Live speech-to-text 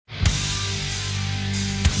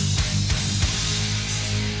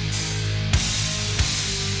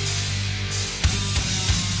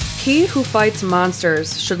He who fights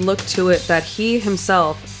monsters should look to it that he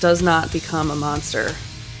himself does not become a monster.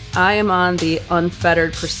 I am on the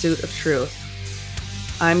unfettered pursuit of truth.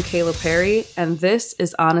 I'm Kayla Perry, and this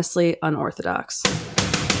is Honestly Unorthodox.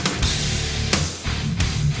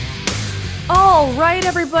 All right,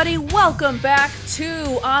 everybody, welcome back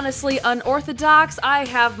to Honestly Unorthodox. I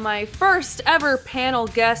have my first ever panel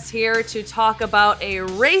guest here to talk about a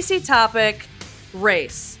racy topic,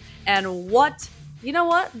 race. And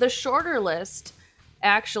the shorter list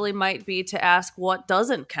actually might be to ask what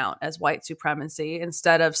doesn't count as white supremacy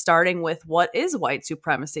instead of starting with what is white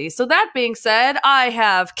supremacy. So that being said, I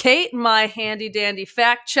have Kate, my handy dandy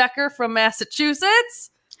fact checker from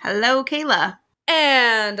Massachusetts. Hello, Kayla.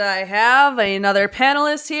 And I have another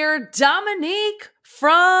panelist here, Dominique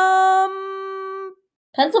from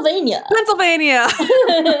Pennsylvania.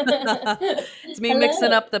 It's me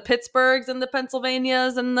mixing up the Pittsburghs and the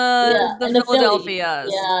Pennsylvanias and the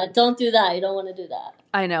Philadelphias. Yeah, don't do that. You don't want to do that.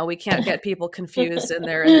 I know, we can't get people confused in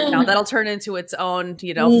their account. That'll turn into its own,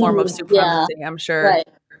 form of supremacy, yeah. I'm sure. Right.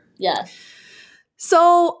 Yes.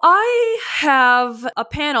 So I have a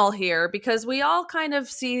panel here because we all kind of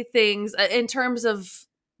see things in terms of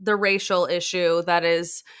the racial issue that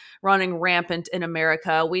is running rampant in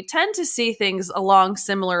America. We tend to see things along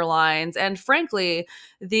similar lines. And frankly,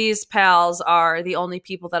 these pals are the only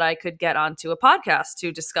people that I could get onto a podcast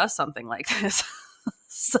to discuss something like this.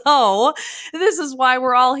 So this is why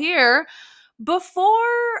we're all here.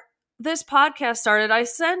 Before this podcast started, I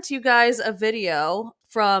sent you guys a video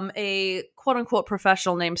from a quote-unquote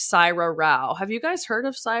professional named Saira Rao. Have you guys heard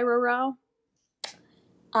of Saira Rao?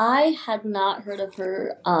 I had not heard of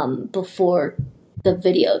her before the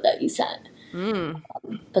video that you sent.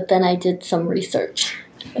 But then I did some research.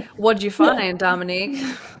 What'd you find, Dominique?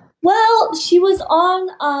 Well, she was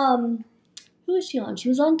on, who was she on? She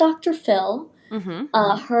was on Dr. Phil.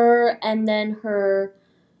 Mm-hmm. Her, and then who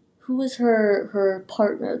was her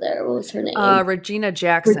partner there? What was her name? Regina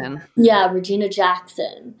Jackson. Regina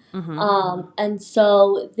Jackson. Mm-hmm. And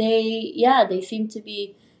so they seem to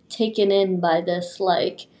be taken in by this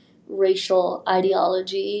like racial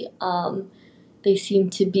ideology. They seem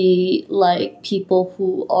to be like people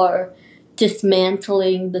who are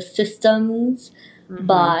dismantling the systems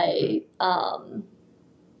by, I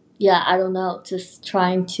don't know, just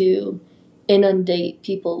trying to inundate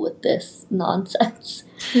people with this nonsense.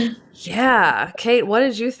 Yeah. Kate, what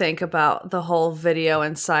did you think about the whole video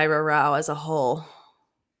and Saira Rao as a whole?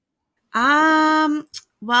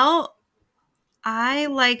 Well, I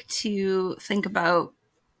like to think about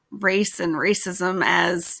race and racism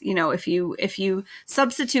as, if you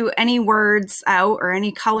substitute any words out or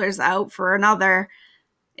any colors out for another,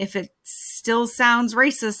 if it still sounds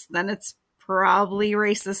racist, then it's probably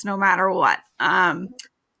racist no matter what.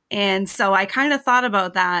 And so I kind of thought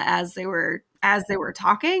about that as they were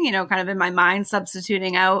talking, kind of in my mind,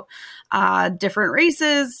 substituting out different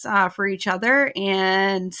races for each other.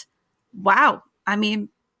 And wow, I mean,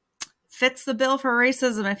 fits the bill for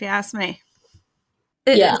racism, if you ask me.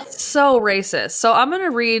 It's so racist. So I'm going to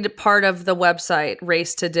read part of the website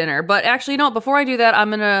Race to Dinner. But actually, before I do that, I'm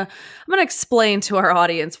going to explain to our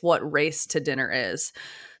audience what Race to Dinner is.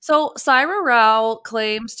 So Saira Rao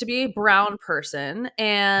claims to be a brown person,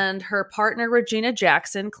 and her partner Regina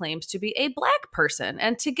Jackson claims to be a black person.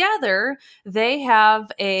 And together they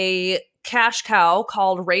have a cash cow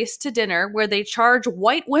called Race to Dinner, where they charge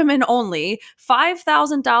white women only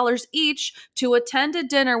 $5,000 each to attend a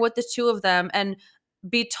dinner with the two of them and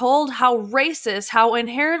be told how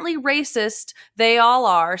inherently racist they all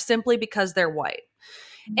are simply because they're white.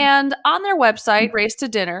 And on their website, Race to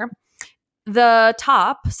Dinner, the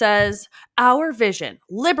top says, "Our vision,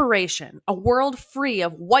 liberation, a world free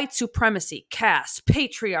of white supremacy, caste,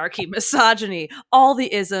 patriarchy, misogyny, all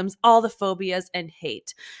the isms, all the phobias, and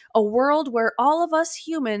hate. A world where all of us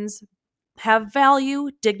humans have value,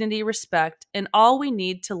 dignity, respect, and all we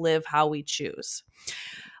need to live how we choose."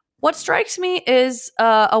 What strikes me is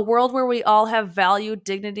a world where we all have value,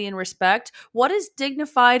 dignity, and respect. What is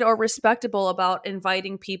dignified or respectable about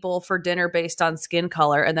inviting people for dinner based on skin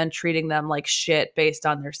color and then treating them like shit based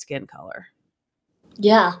on their skin color?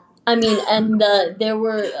 Yeah. I mean, and there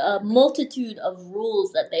were a multitude of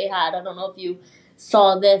rules that they had. I don't know if you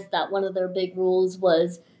saw this, that one of their big rules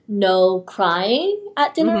was no crying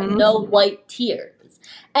at dinner, no white tears.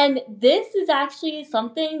 And this is actually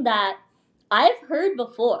something that I've heard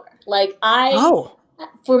before. Like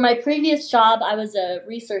for my previous job, I was a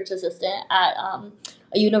research assistant at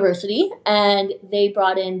a university, and they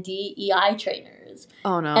brought in DEI trainers.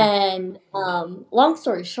 Oh no! And long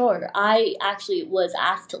story short, I actually was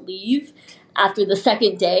asked to leave after the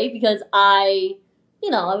second day because I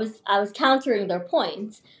I was countering their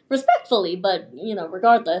points respectfully, but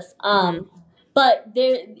regardless. But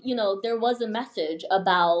there was a message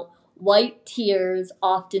about white tears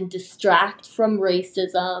often distract from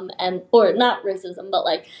racism, or not racism, but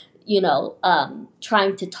like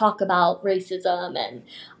trying to talk about racism,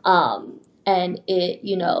 and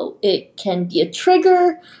it can be a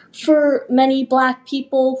trigger for many Black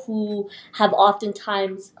people who have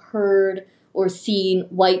oftentimes heard or seen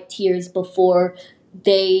white tears before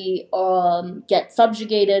they get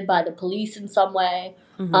subjugated by the police in some way.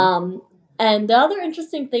 And the other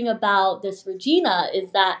interesting thing about this Regina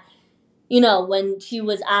is that, when she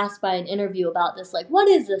was asked by an interview about this, like, what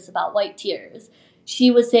is this about white tears? She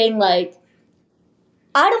was saying, like,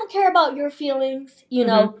 I don't care about your feelings,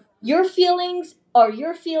 your feelings are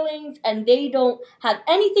your feelings, and they don't have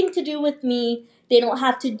anything to do with me. They don't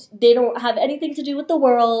have anything to do with the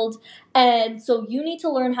world. And so you need to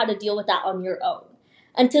learn how to deal with that on your own.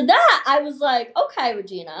 And to that, I was like, okay,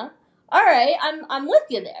 Regina, all right, I'm with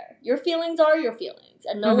you there. Your feelings are your feelings,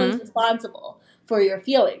 and no one's responsible for your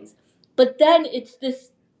feelings. But then it's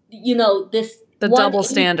this, the double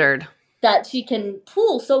standard that she can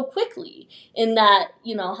pull so quickly, in that,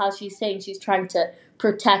 how she's saying she's trying to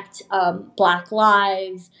protect Black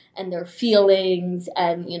lives and their feelings,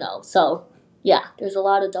 and, so yeah, there's a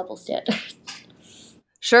lot of double standards.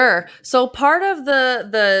 Sure. So part of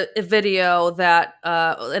the video that,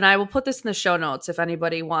 and I will put this in the show notes if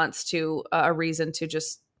anybody wants to, a reason to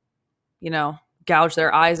just, gouge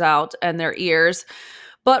their eyes out and their ears.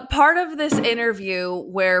 But part of this interview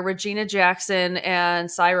where Regina Jackson and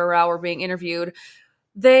Saira Rao were being interviewed,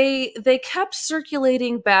 they kept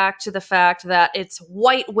circulating back to the fact that it's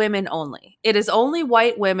white women only. It is only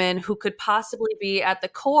white women who could possibly be at the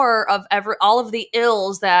core of all of the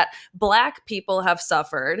ills that Black people have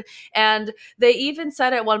suffered. And they even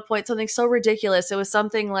said at one point something so ridiculous. It was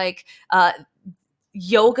something like,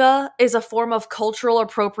 yoga is a form of cultural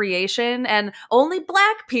appropriation and only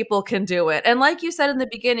Black people can do it. And like you said in the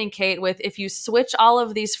beginning, Kate, with if you switch all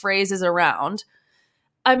of these phrases around,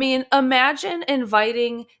 I mean, imagine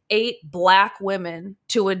inviting 8 Black women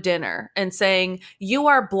to a dinner and saying, you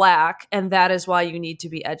are Black and that is why you need to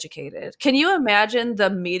be educated. Can you imagine the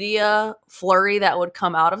media flurry that would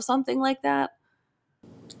come out of something like that?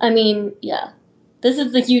 I mean, yeah. This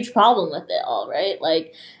is the huge problem with it all, right?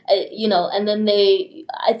 Like, and then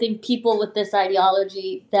I think people with this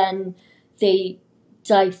ideology, then they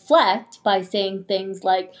deflect by saying things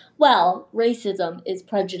like, well, racism is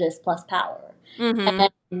prejudice plus power.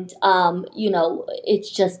 And,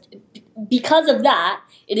 it's just, because of that,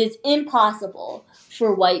 it is impossible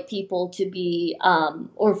for white people to be,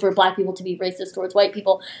 or for Black people to be racist towards white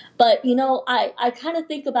people. But, I kind of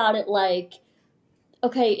think about it like,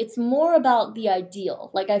 okay, it's more about the ideal.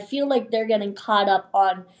 Like, I feel like they're getting caught up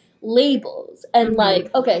on labels. And like,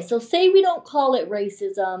 okay, so say we don't call it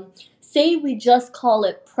racism. Say we just call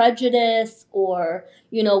it prejudice, or,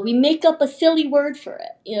 we make up a silly word for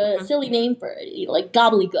it, a silly name for it, like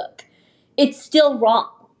gobbledygook. It's still wrong.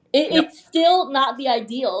 It's still not the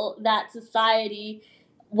ideal that society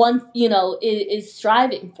is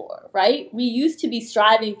striving for, right? We used to be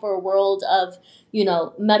striving for a world of,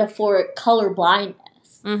 metaphoric color blindness.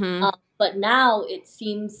 But now it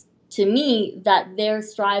seems to me that they're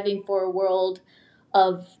striving for a world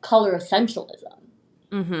of color essentialism.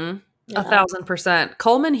 1,000%.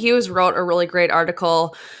 Coleman Hughes wrote a really great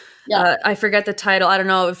article. I forget the title. I don't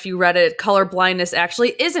know if you read it. Color blindness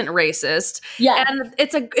actually isn't racist. Yeah. And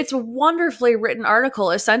it's a wonderfully written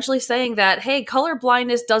article, essentially saying that, hey, color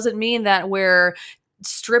blindness doesn't mean that we're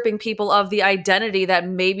stripping people of the identity that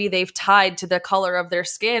maybe they've tied to the color of their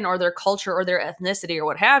skin or their culture or their ethnicity or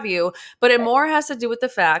what have you. But it more has to do with the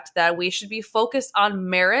fact that we should be focused on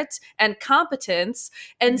merit and competence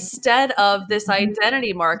instead of this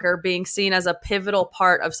identity marker being seen as a pivotal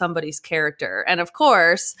part of somebody's character. And of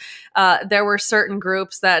course, there were certain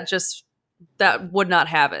groups that would not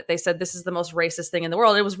have it. They said this is the most racist thing in the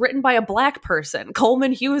world. It was written by a Black person.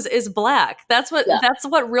 Coleman Hughes is Black. That's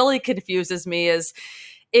what really confuses me is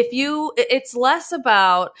it's less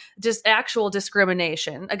about just actual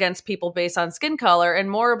discrimination against people based on skin color and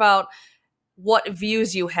more about what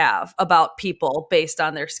views you have about people based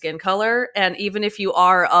on their skin color. And even if you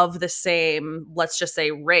are of the same, let's just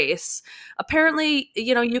say, race, apparently,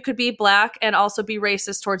 you could be Black and also be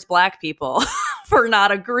racist towards Black people for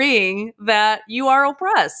not agreeing that you are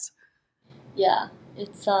oppressed. Yeah.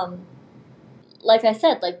 It's, like I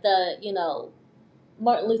said, like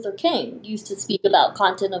Martin Luther King used to speak about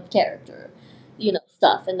content of character,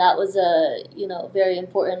 stuff. And that was a, very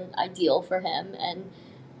important ideal for him. And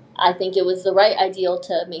I think it was the right ideal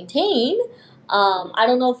to maintain. I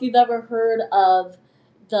don't know if you've ever heard of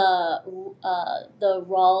the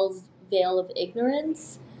Rawls Veil of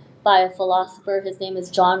Ignorance by a philosopher. His name is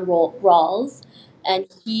John Rawls, and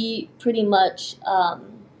he pretty much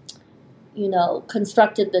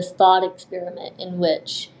constructed this thought experiment in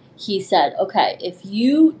which he said, okay, if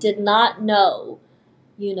you did not know,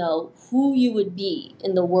 who you would be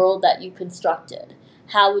in the world that you constructed,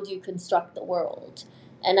 how would you construct the world?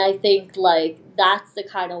 And I think, like, that's the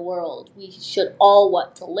kind of world we should all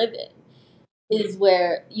want to live in, is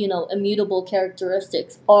where, immutable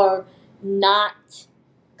characteristics are not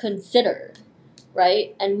considered,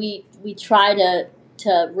 right? And we try to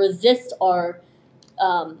resist our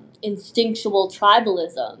instinctual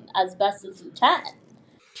tribalism as best as we can.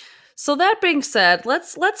 So that being said,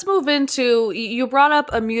 let's move into, you brought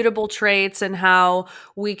up immutable traits and how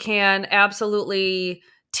we can absolutely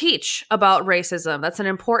teach about racism. That's an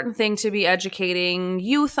important thing to be educating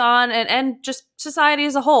youth on, and just society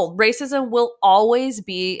as a whole. Racism will always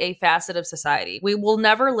be a facet of society. We will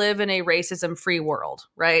never live in a racism-free world,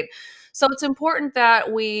 right? So it's important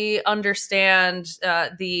that we understand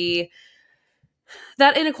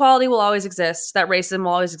that inequality will always exist, that racism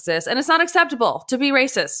will always exist, and it's not acceptable to be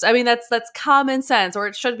racist. I mean, that's common sense, or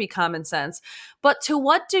it should be common sense. But to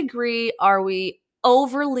what degree are we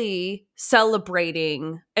overly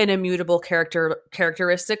celebrating an immutable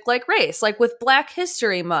characteristic like race? Like with Black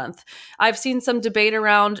History Month, I've seen some debate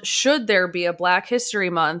around, should there be a Black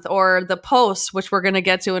History Month, or the post, which we're going to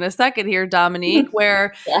get to in a second here, Dominique,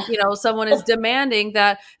 where someone is demanding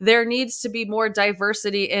that there needs to be more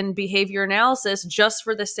diversity in behavior analysis just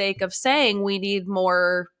for the sake of saying we need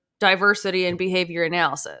more diversity in behavior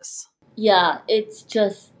analysis. Yeah, it's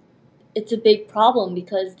a big problem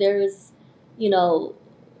because there's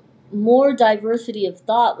more diversity of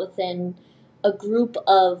thought within a group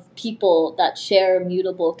of people that share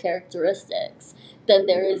immutable characteristics than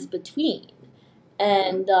there is between.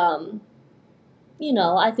 And, I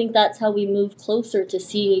think that's how we move closer to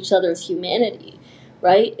seeing each other's humanity,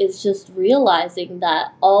 right? Is just realizing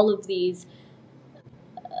that all of these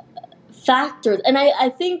factors, and I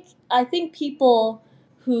think people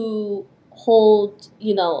who hold,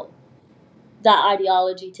 that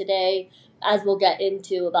ideology today, as we'll get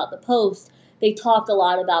into about the post, they talk a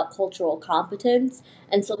lot about cultural competence,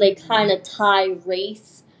 and so they kind of tie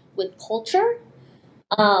race with culture.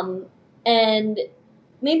 And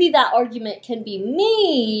maybe that argument can be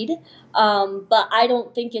made, but I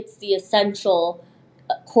don't think it's the essential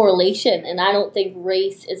correlation, and I don't think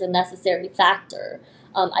race is a necessary factor.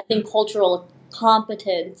 I think cultural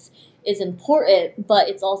competence is important, but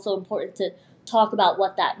it's also important to talk about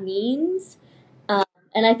what that means.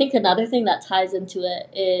 And I think another thing that ties into it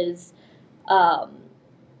is,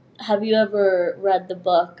 have you ever read the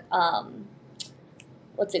book,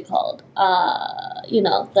 what's it called?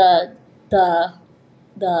 The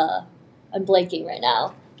I'm blanking right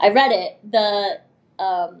now. I read it.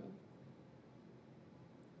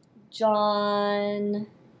 John,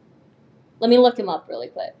 let me look him up really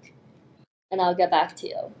quick, and I'll get back to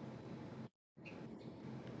you.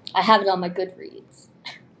 I have it on my Goodreads.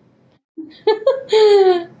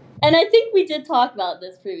 And I think we did talk about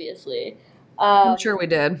this previously. I'm sure we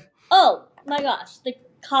did. Oh my gosh, The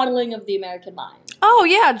Coddling of the American Mind. Oh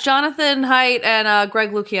yeah, Jonathan Haidt and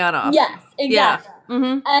Greg Lukianoff. Yes, exactly. Yeah.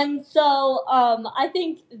 Mm-hmm. And so I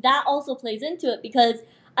think that also plays into it, because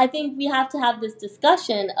I think we have to have this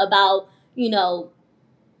discussion about,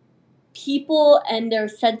 people and their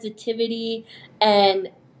sensitivity and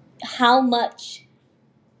how much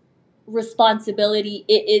responsibility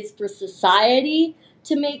it is for society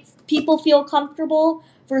to make people feel comfortable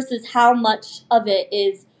versus how much of it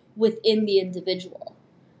is within the individual.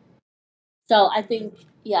 So I think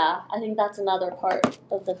that's another part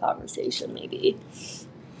of the conversation, maybe.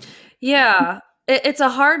 Yeah, it's a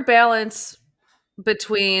hard balance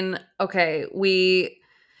between, okay,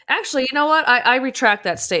 actually, you know what? I retract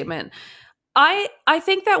that statement. I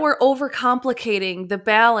think that we're overcomplicating the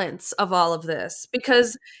balance of all of this,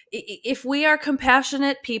 because if we are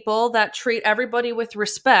compassionate people that treat everybody with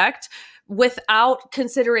respect without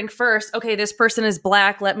considering first, okay, this person is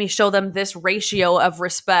Black, let me show them this ratio of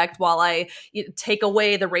respect while I take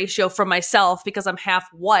away the ratio from myself because I'm half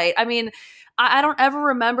white. I mean, I don't ever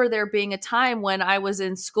remember there being a time when I was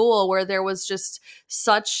in school where there was just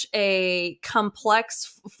such a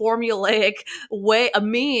complex, formulaic a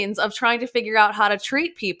means of trying to figure out how to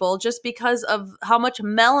treat people just because of how much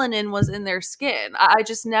melanin was in their skin. I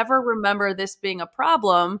just never remember this being a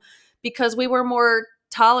problem because we were more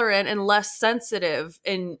tolerant and less sensitive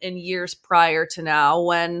in years prior to now,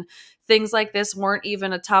 when things like this weren't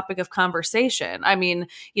even a topic of conversation. I mean,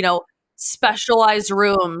 specialized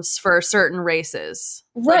rooms for certain races.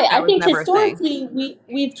 Right. Like, I think historically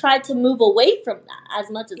we've tried to move away from that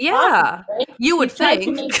as much as possible. Right? You would we've tried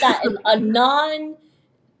think. to make that a non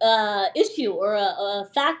issue or a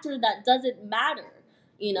factor that doesn't matter,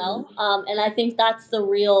 you know? And I think that's the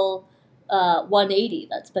real 180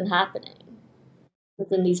 that's been happening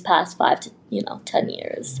within these past 5 to 10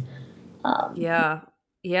 years.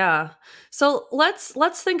 Yeah. So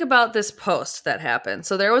let's think about this post that happened.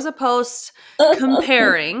 So there was a post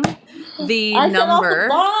comparing the I number. Set off a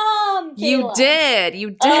bomb, Kayla.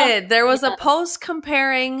 You did. There was a post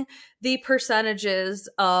comparing the percentages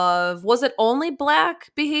of, was it only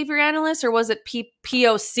Black behavior analysts or was it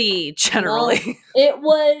POC generally? No, it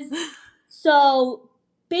was, so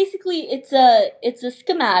basically it's a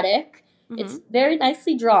schematic. Mm-hmm. It's very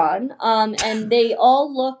nicely drawn. And they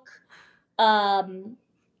all look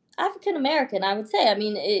African American, I would say. I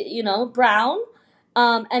mean, brown.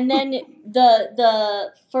 And then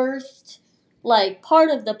the first part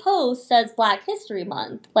of the post says Black History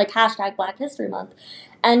Month, hashtag Black History Month.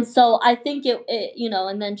 And so I think it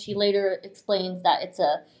and then she later explains that it's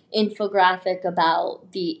a infographic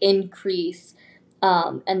about the increase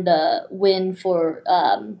and the win for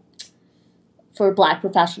Black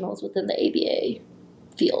professionals within the ABA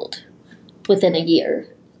field within a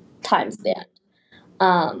year time span.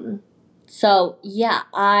 So yeah,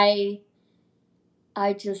 I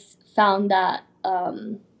just found that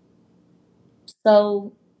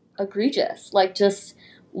so egregious. Just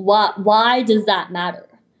why does that matter?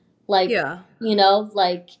 So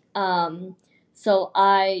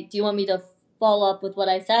do you want me to follow up with what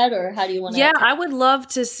I said, or how do you want to? Yeah, I would love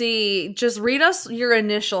to see, just read us your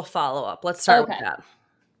initial follow-up. Let's start with that.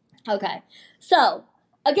 Okay. So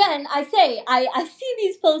again, I see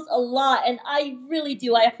these posts a lot, and I really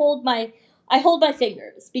do. I hold my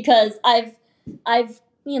fingers because I've I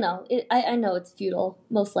know it's futile,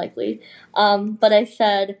 most likely. But I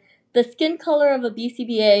said the skin color of a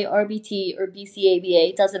BCBA, RBT, or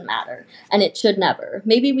BCABA doesn't matter, and it should never.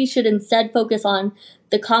 Maybe we should instead focus on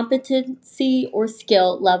the competency or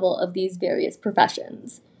skill level of these various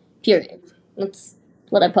professions. Period. That's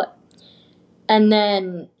what I put. And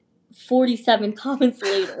then 47 comments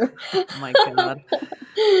later. Oh my God.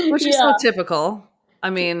 Which is so typical.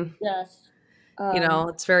 I mean, yes.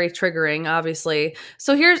 It's very triggering, obviously.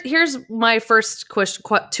 So here's my first question.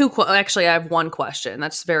 Actually, I have one question.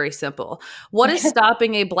 That's very simple. What is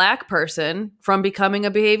stopping a Black person from becoming a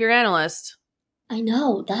behavior analyst? I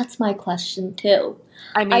know. That's my question too.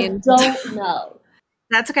 I mean, I don't know.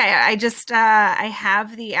 That's okay. I just I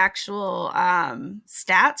have the actual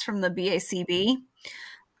stats from the BACB.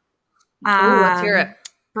 Let's hear it.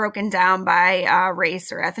 Broken down by race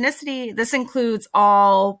or ethnicity. This includes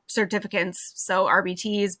all certificates, so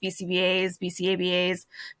RBTs, BCBAs, BCABAs,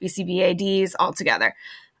 BCBADs all together.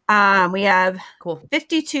 We have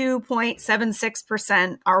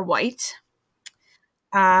 52.76% are white,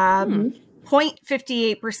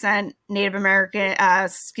 0.58% Native American,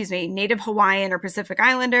 Native Hawaiian or Pacific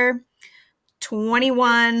Islander,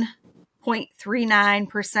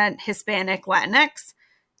 21.39% Hispanic Latinx,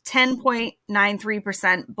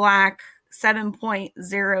 10.93% Black,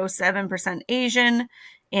 7.07% Asian,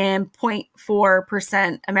 and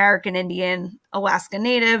 0.4% American Indian, Alaska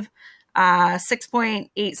Native.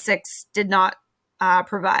 6.86 did not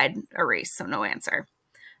provide a race, so no answer.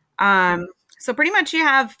 So pretty much you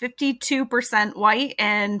have 52% white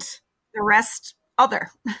and the rest other.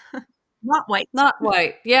 Not white. Not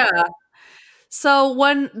white, yeah.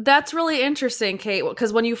 So that's really interesting, Kate,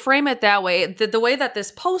 because when you frame it that way, the way that this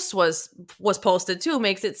post was posted too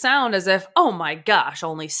makes it sound as if, oh my gosh,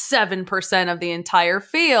 only 7% of the entire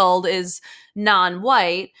field is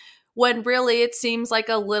non-white, when really it seems like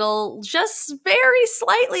a little, just very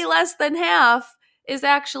slightly less than half is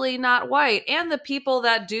actually not white. And the people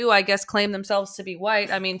that do, I guess, claim themselves to be white,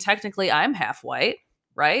 I mean, technically I'm half white,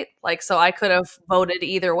 right? So I could have voted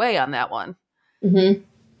either way on that one. Mm-hmm.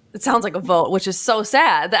 It sounds like a vote, which is so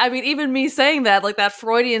sad. I mean, even me saying that, that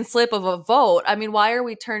Freudian slip of a vote, I mean, why are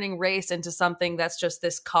we turning race into something that's just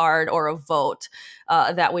this card or a vote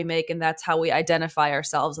that we make, and that's how we identify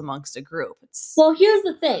ourselves amongst a group? Well, here's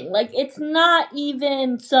the thing. It's not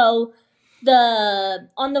even, so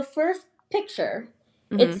on the first picture,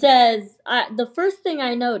 it says, the first thing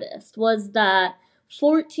I noticed was that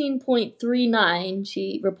 14.39,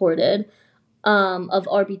 she reported, of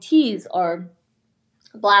RBTs are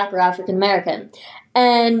Black or African American.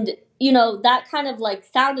 And, that kind of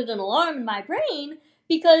sounded an alarm in my brain,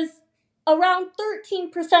 because around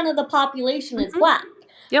 13% of the population is Black.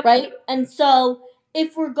 Yep. Right? And so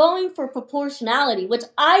if we're going for proportionality, which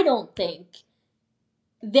I don't think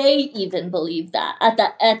they even believe that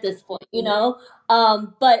at this point, you know.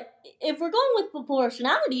 But if we're going with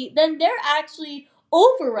proportionality, then they're actually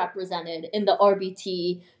overrepresented in the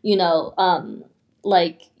RBT, you know,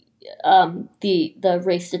 the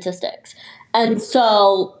race statistics. And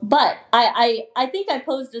so, but I think I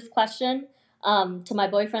posed this question to my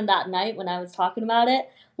boyfriend that night when I was talking about it.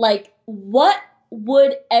 Like, what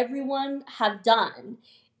would everyone have done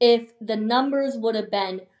if the numbers would have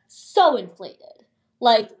been so inflated?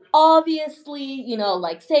 Like, obviously, you know,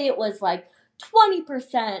 like, say it was like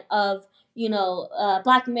 20% of, you know,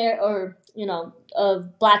 Black or, you know,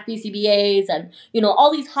 of Black BCBAs and, you know,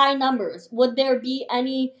 all these high numbers. Would there be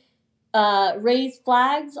any raised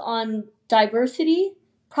flags on diversity?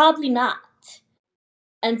 Probably not.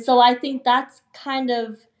 And so I think that's kind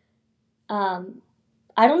of,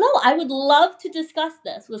 I don't know. I would love to discuss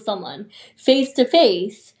this with someone face to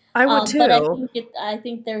face. I would too. But I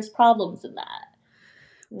think there's problems in that.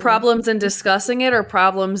 Problems in discussing it, or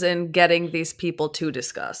problems in getting these people to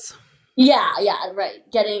discuss? Yeah, right.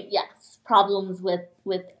 Problems with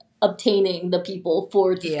obtaining the people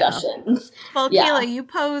for discussions. Yeah. Well, Kayla, you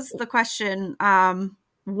posed the question,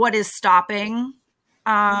 what is stopping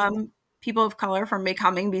people of color from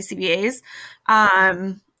becoming BCBAs?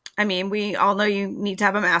 I mean, we all know you need to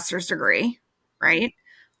have a master's degree, right?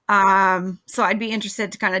 So I'd be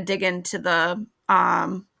interested to kind of dig into the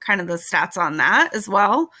kind of the stats on that as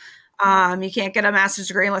well. You can't get a master's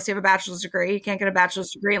degree unless you have a bachelor's degree. You can't get a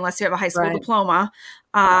bachelor's degree unless you have a high school diploma.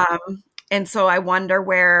 And so I wonder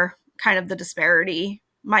where kind of the disparity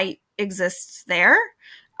might exist there.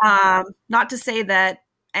 Not to say that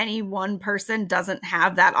any one person doesn't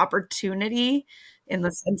have that opportunity, in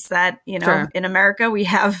the sense that, you know, in America, we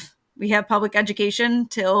have public education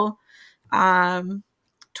till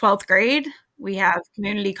 12th grade. We have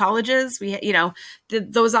community colleges. You know,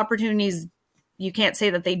 those opportunities, you can't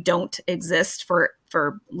say that they don't exist for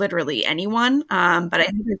literally anyone. But I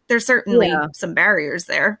think there's certainly some barriers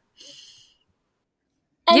there.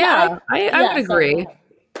 And I would agree.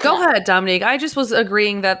 Go ahead, Dominique. I just was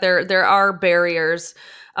agreeing that there are barriers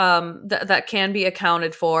that can be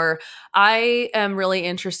accounted for. I am really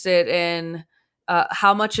interested in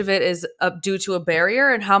how much of it is due to a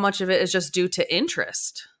barrier and how much of it is just due to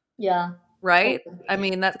interest. Yeah. Right? I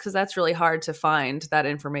mean, because that's really hard to find that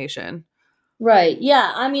information. Right.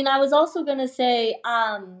 Yeah. I mean, I was also going to say,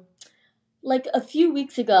 like a few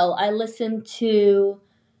weeks ago, I listened to,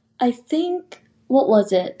 I think, what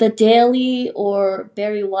was it? The Daily or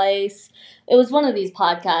Barry Weiss. It was one of these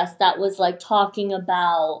podcasts that was like talking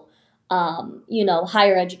about, you know,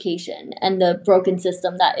 higher education and the broken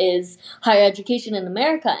system that is higher education in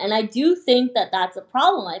America. And I do think that that's a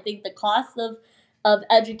problem. I think the cost of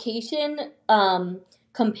education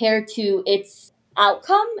compared to its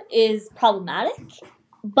outcome is problematic.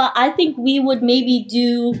 But I think we would maybe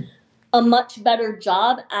do a much better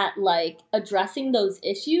job at like addressing those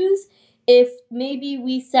issues if maybe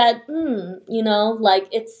we said, you know, like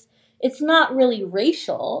it's not really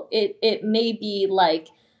racial. It may be like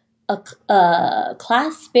a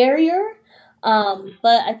class barrier.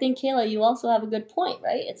 But I think, Kayla, you also have a good point,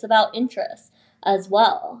 right? It's about interest as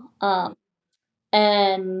well.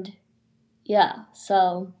 And yeah,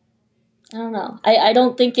 so I don't know. I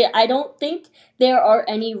don't think there are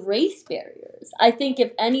any race barriers. I think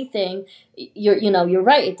if anything, you're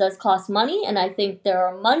right. It does cost money, and I think there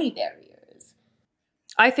are money barriers.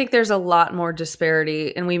 I think there's a lot more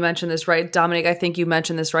disparity, and we mentioned this, right? Dominic, I think you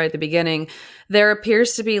mentioned this right at the beginning. There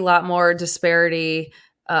appears to be a lot more disparity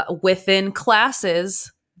within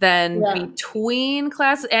classes than between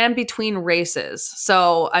classes and between races.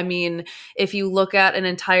 So, I mean, if you look at an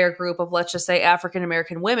entire group of, let's just say,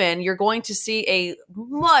 African-American women, you're going to see a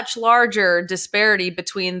much larger disparity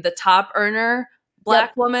between the top earner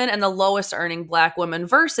Black woman and the lowest earning Black woman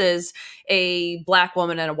versus a Black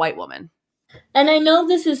woman and a white woman. And I know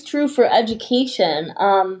this is true for education.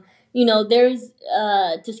 You know, there's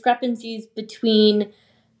discrepancies between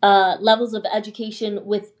levels of education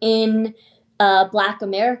within Black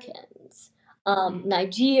Americans,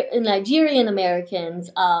 Nigerian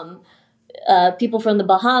Americans, people from the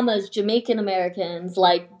Bahamas, Jamaican Americans.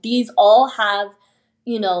 Like, these all have,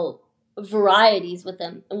 you know, varieties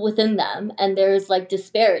within them, and there's like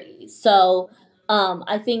disparities. So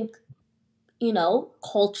I think, you know,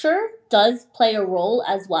 culture does play a role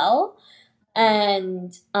as well.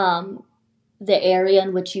 And the area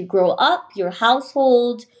in which you grow up, your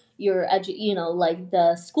household, your you know, like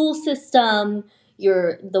the school system,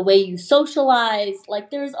 the way you socialize,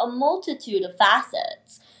 like there's a multitude of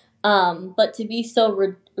facets. But to be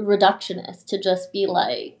so reductionist, to just be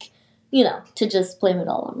like, to just blame it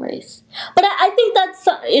all on race. But I think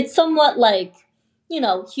it's somewhat like,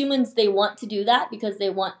 humans, they want to do that because they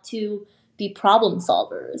want to be problem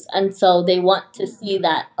solvers. And so they want to see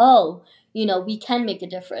that, we can make a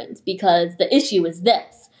difference because the issue is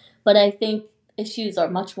this. But I think issues are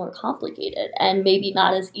much more complicated and maybe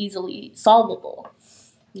not as easily solvable,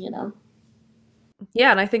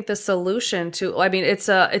 Yeah, and I think the solution it's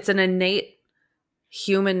an innate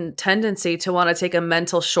human tendency to want to take a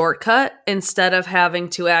mental shortcut instead of having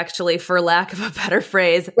to actually, for lack of a better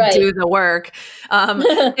phrase, right, do the work.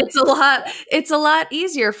 It's a lot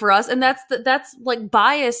easier for us. And that's like,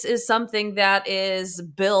 bias is something that is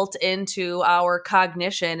built into our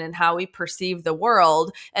cognition and how we perceive the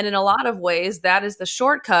world. And in a lot of ways, that is the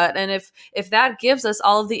shortcut. And if that gives us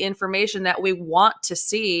all of the information that we want to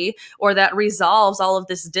see, or that resolves all of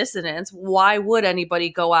this dissonance, why would anybody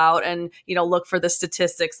go out and, look for the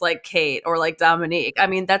statistics like Kate or like Dominique? I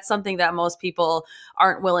mean, that's something that most people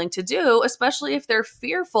aren't willing to do, especially if they're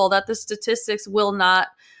fearful that the statistics will not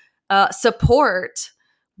support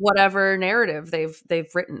whatever narrative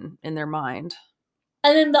they've written in their mind.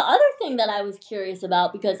 And then the other thing that I was curious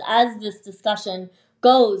about, because as this discussion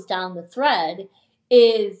goes down the thread,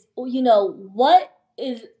 is, what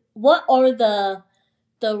are the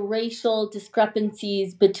racial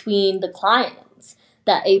discrepancies between the clients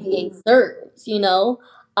that ABA serves?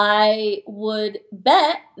 I would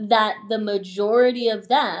bet that the majority of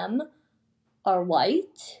them are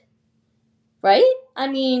white, right? I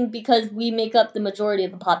mean, because we make up the majority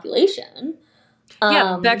of the population.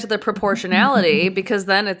 Yeah, back to the proportionality, because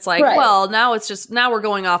then it's like, right, well, now we're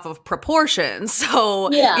going off of proportions.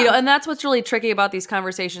 So, yeah, and that's what's really tricky about these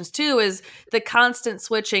conversations too, is the constant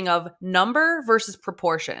switching of number versus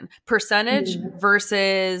proportion, percentage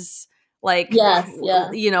versus like, raw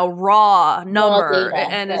number. Raw data,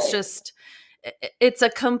 and right. It's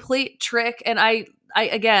a complete trick. And I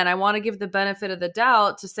want to give the benefit of the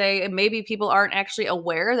doubt to say maybe people aren't actually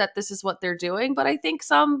aware that this is what they're doing, but I think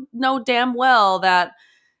some know damn well that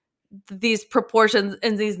these proportions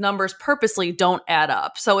and these numbers purposely don't add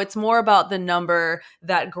up. So it's more about the number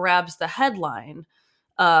that grabs the headline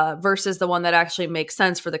versus the one that actually makes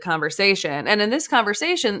sense for the conversation. And in this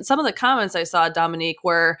conversation, some of the comments I saw, Dominique,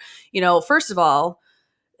 were, first of all,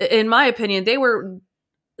 in my opinion, they were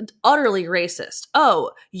utterly racist.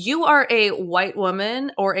 Oh, you are a white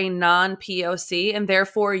woman or a non-POC, and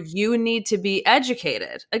therefore you need to be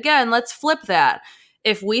educated. Again, let's flip that.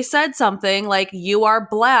 If we said something like, you are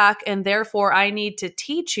black and therefore I need to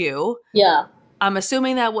teach you, I'm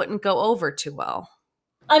assuming that wouldn't go over too well.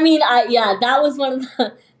 I mean, that was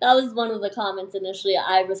one of the comments initially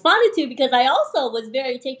I responded to, because I also was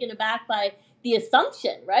very taken aback by the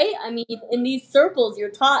assumption, right? I mean, in these circles,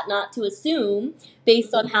 you're taught not to assume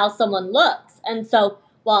based on how someone looks. And so,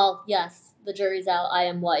 while, yes, the jury's out, I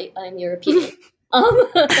am white, I'm European. I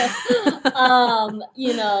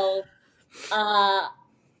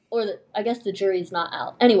guess the jury's not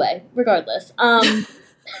out. Anyway, regardless.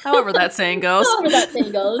 However that saying goes. So I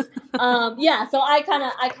kind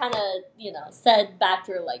of, said back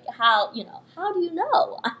to her, like, how do you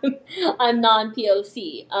know I'm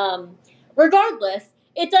non-POC? Regardless,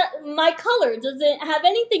 my color doesn't have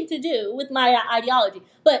anything to do with my ideology,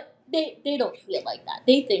 but they don't feel like that.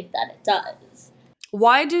 They think that it does.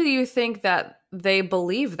 Why do you think that they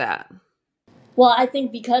believe that? Well, I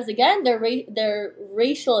think because, again, they're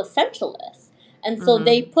racial essentialists. And so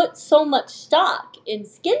they put so much stock in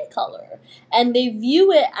skin color, and they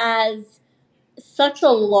view it as such a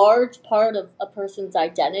large part of a person's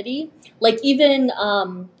identity. Like, even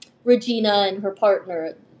Regina and her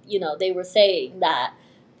partner, they were saying that,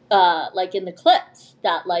 like in the clips,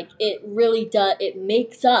 that like it really does, it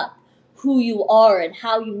makes up who you are and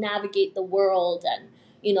how you navigate the world and,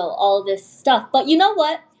 all this stuff. But you know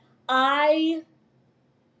what? I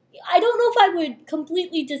don't know if I would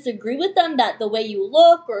completely disagree with them that the way you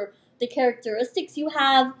look or the characteristics you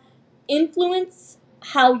have influence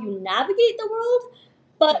how you navigate the world.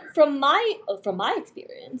 But from my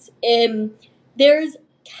experience, there's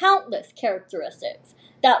countless characteristics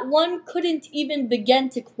that one couldn't even begin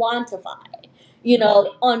to quantify,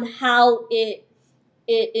 on how it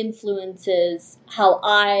influences how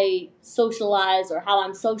I socialize or how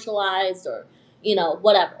I'm socialized or,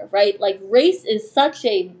 whatever, right? Like, race is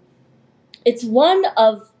it's one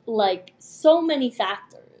of, like, so many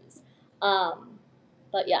factors.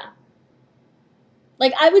 But yeah.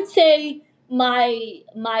 Like, I would say my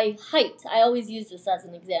height, I always use this as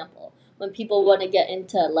an example when people want to get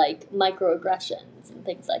into, like, microaggressions and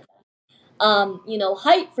things like that.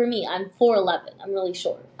 Height for me, I'm 4'11". I'm really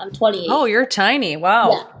short. I'm 28. Oh, you're tiny.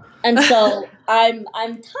 Wow. Yeah. And so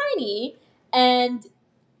I'm tiny, and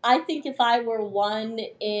I think if I were one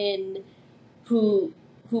in who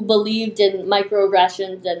believed in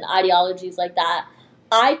microaggressions and ideologies like that,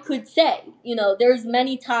 I could say, there's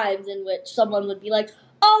many times in which someone would be like,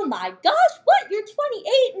 "Oh my gosh, what? You're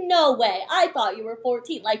 28? No way. I thought you were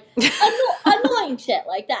 14." Like, annoying shit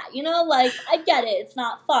like that, Like, I get it. It's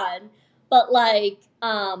not fun. But, like,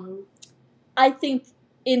 I think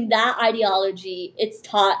in that ideology, it's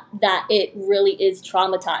taught that it really is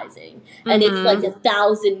traumatizing. And it's like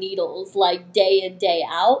 1,000 needles, like, day in, day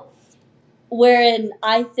out. Wherein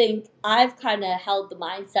I think I've kind of held the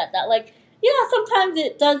mindset that, like, yeah, sometimes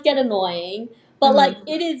it does get annoying, but, like,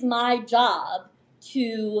 it is my job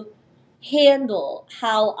to handle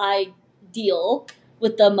how I deal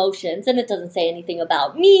with the emotions, and it doesn't say anything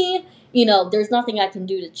about me. There's nothing I can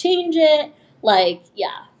do to change it. Like,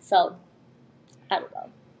 yeah, so I don't know.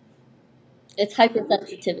 It's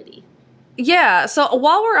hypersensitivity. Yeah. So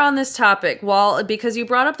while we're on this topic, because you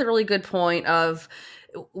brought up the really good point of,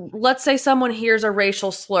 let's say someone hears a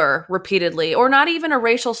racial slur repeatedly, or not even a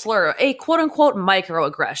racial slur, a quote unquote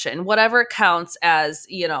microaggression, whatever counts as,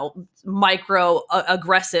 micro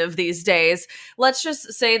aggressive these days. Let's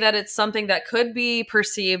just say that it's something that could be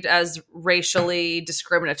perceived as racially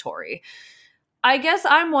discriminatory. I guess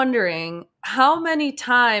I'm wondering, how many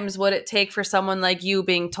times would it take for someone like you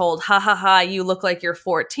being told, "Ha ha ha, you look like you're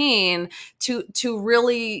 14," to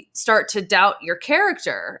really start to doubt your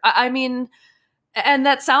character? I mean, and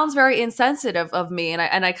that sounds very insensitive of me,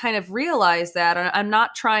 and I kind of realize that. And I'm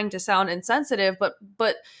not trying to sound insensitive,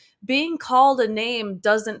 but being called a name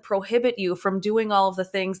doesn't prohibit you from doing all of the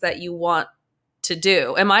things that you want to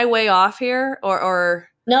do. Am I way off here, or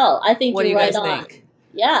no? I think what you're do you guys right think? on.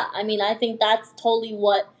 Yeah, I mean, I think that's totally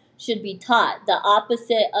what should be taught. The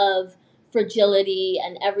opposite of fragility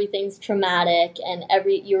and everything's traumatic and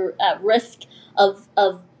you're at risk of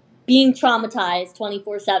being traumatized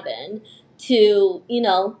 24/7 to,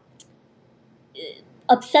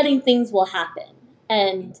 upsetting things will happen.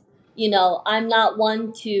 And, I'm not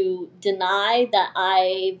one to deny that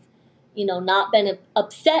I've, not been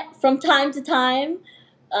upset from time to time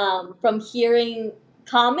from hearing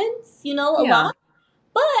comments, a lot.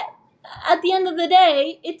 But at the end of the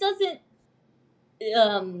day, it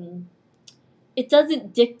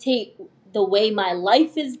doesn't dictate the way my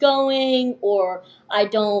life is going, or I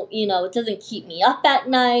don't, it doesn't keep me up at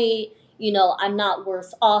night. I'm not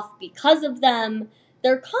worse off because of them.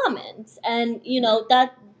 They're comments, and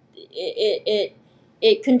that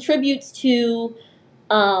it contributes to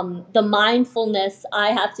the mindfulness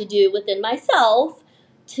I have to do within myself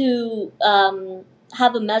to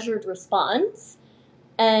have a measured response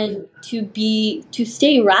and to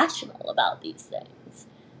stay rational about these things,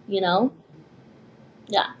 Yeah,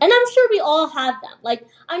 and I'm sure we all have them. Like,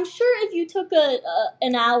 I'm sure if you took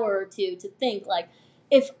an hour or two to think, like,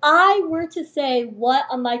 if I were to say what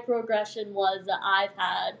a microaggression was that I've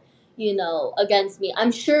had, against me,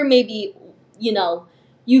 I'm sure maybe,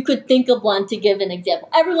 you could think of one to give an example.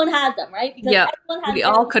 Everyone has them, right? Because we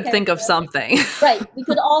all could think of something. Right, we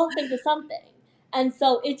could all think of something. And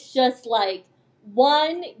so it's just like,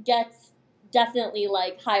 one gets definitely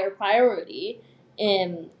like higher priority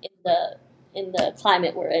in the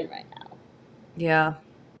climate we're in right now. Yeah.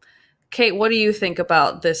 Kate, what do you think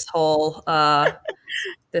about this whole whole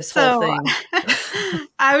thing?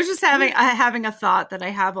 I was just having a thought that I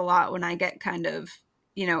have a lot when I get kind of,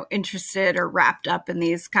 interested or wrapped up in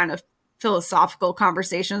these kind of philosophical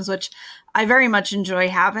conversations, which I very much enjoy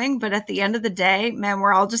having. But at the end of the day, man,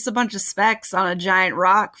 we're all just a bunch of specks on a giant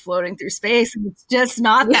rock floating through space. And it's just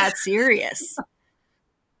not that serious.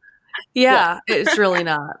 Yeah, it's really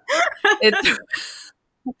not.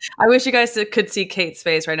 I wish you guys could see Kate's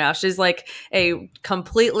face right now. She's like a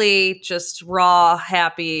completely just raw,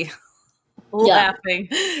 happy, laughing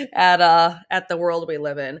at the world we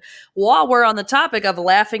live in. While we're on the topic of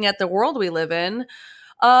laughing at the world we live in,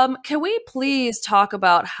 can we please talk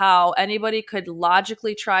about how anybody could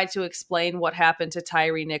logically try to explain what happened to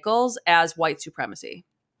Tyree Nichols as white supremacy?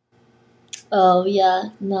 Oh yeah,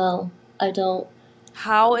 no, I don't.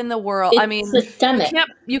 How in the world? It's I mean, systemic.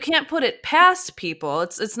 You can't put it past people.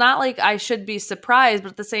 It's not like I should be surprised,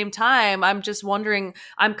 but at the same time, I'm just wondering.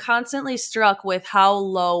 I'm constantly struck with how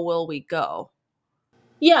low will we go?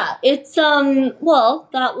 Yeah, it's well,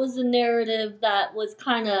 that was a narrative that was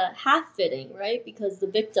kind of half fitting, right? Because the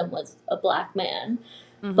victim was a black man,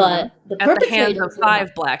 but the perpetrators at the hands of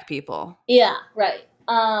 5 black people. Yeah, right.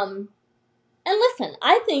 And listen,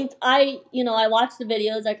 I think I watched the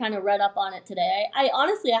videos. I kind of read up on it today. I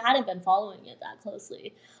honestly, I hadn't been following it that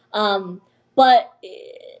closely. But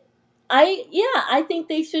I think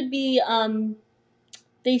they should be,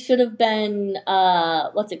 they should have been,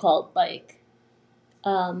 what's it called? Like,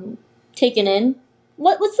 taken in.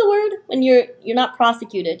 What's the word? When you're not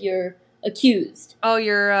prosecuted, you're accused. Oh,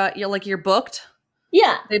 you're booked?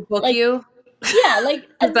 Yeah. They book you? Yeah, like,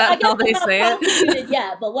 Is that I guess how they're they not say it? prosecuted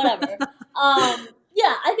yet, but whatever.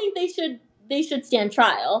 Yeah, I think they should stand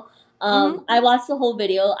trial. I watched the whole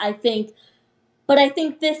video. But I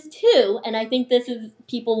think this too, and I think this is,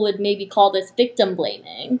 people would maybe call this victim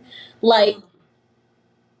blaming. Like,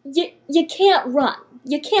 you can't run.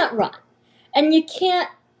 You can't run. And you can't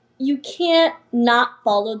not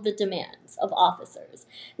follow the demands of officers.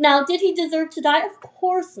 Now, did he deserve to die? Of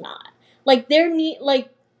course not. Like,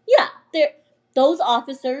 those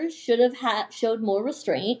officers should have showed more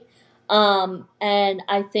restraint. And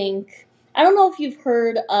I think, I don't know if you've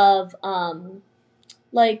heard of,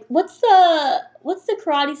 like, what's the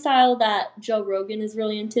karate style that Joe Rogan is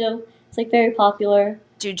really into? It's like very popular.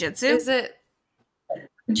 Jiu-jitsu? Is it?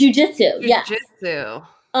 Jiu-jitsu, yes. Jiu-jitsu.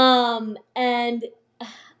 And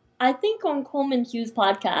I think on Coleman Hughes'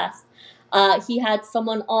 podcast, he had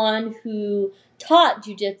someone on who taught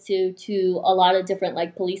jiu-jitsu to a lot of different,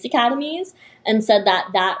 like, police academies, and said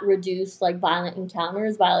that reduced, like, violent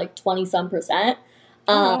encounters by, like, 20-some%.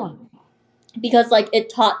 Because, like, it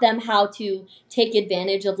taught them how to take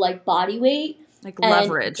advantage of, like, body weight. Like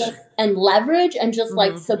leverage. And just,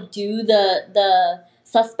 like, subdue the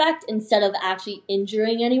suspect instead of actually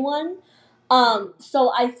injuring anyone.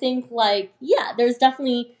 So I think, like, yeah, there's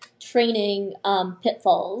definitely training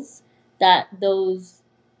pitfalls that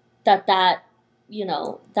that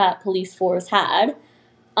police force had.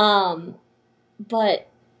 But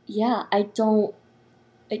yeah, you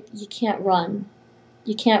can't run.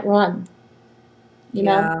 You can't run. You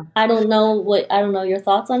know? I don't know your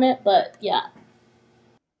thoughts on it, but yeah.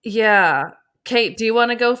 Yeah. Kate, do you want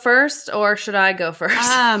to go first or should I go first?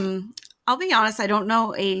 I'll be honest, I don't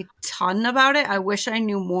know a ton about it. I wish I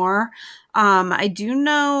knew more. I do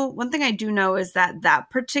know, one thing I do know is that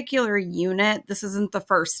particular unit, this isn't the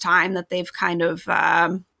first time that they've kind of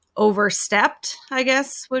overstepped, I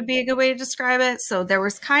guess would be a good way to describe it. So there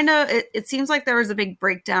was kind of, it seems like there was a big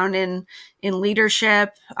breakdown in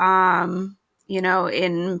leadership, in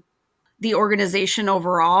the organization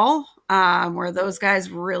overall, where those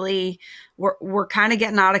guys really were kind of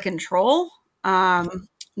getting out of control.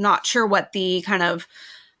 Not sure what the kind of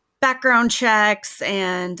background checks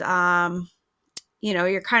and,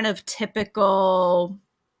 your kind of typical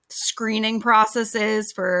screening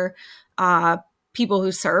processes for people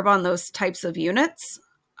who serve on those types of units.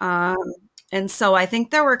 And so I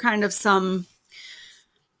think there were kind of some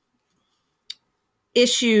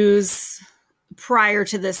issues prior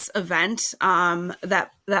to this event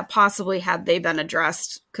that possibly, had they been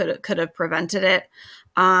addressed, could have prevented it.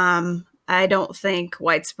 I don't think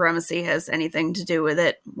white supremacy has anything to do with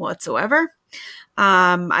it whatsoever.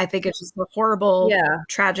 I think it's just a horrible,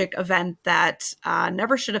 tragic event that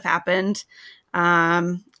never should have happened.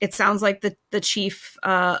 It sounds like the chief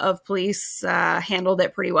of police handled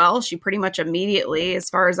it pretty well. She pretty much immediately, as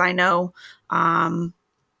far as I know,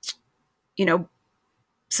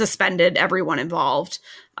 suspended everyone involved.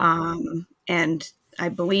 And I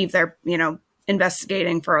believe they're,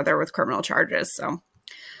 investigating further with criminal charges. So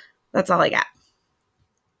that's all I got.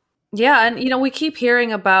 Yeah. And, we keep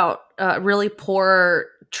hearing about really poor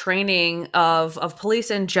training of police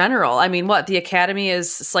in general. I mean, the academy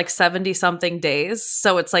is like 70 something days.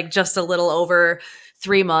 So it's like just a little over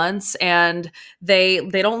 3 months, and they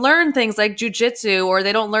don't learn things like jujitsu, or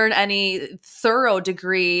they don't learn any thorough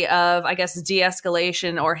degree of, I guess,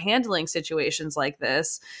 de-escalation or handling situations like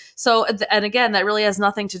this. So, and again, that really has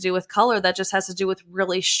nothing to do with color. That just has to do with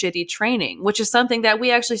really shitty training, which is something that we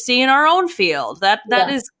actually see in our own field. That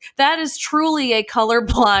is truly a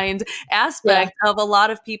colorblind aspect of a lot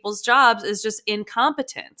of people's jobs, is just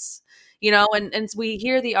incompetence. And we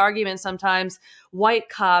hear the argument sometimes, white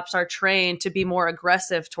cops are trained to be more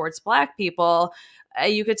aggressive towards Black people.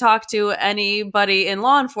 You could talk to anybody in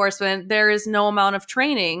law enforcement. There is no amount of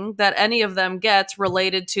training that any of them gets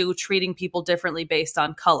related to treating people differently based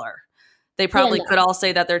on color. They probably could all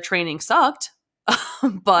say that their training sucked,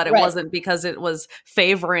 but it wasn't because it was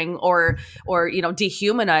favoring or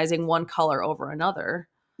dehumanizing one color over another.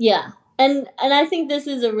 Yeah. And I think this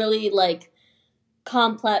is a really, like,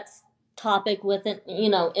 complex topic within,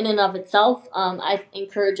 in and of itself. I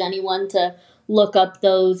encourage anyone to look up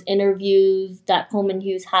those interviews that Coleman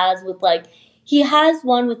Hughes has with, like, he has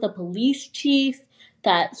one with the police chief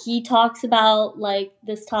that he talks about, like,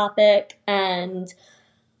 this topic. And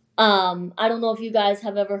I don't know if you guys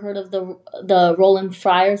have ever heard of the Roland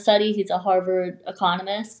Fryer study. He's a Harvard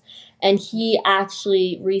economist, and he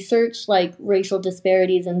actually researched like racial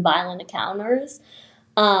disparities in violent encounters.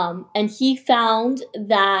 And he found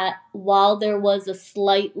that while there was a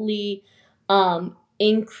slightly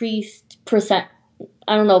increased percentage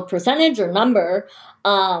or number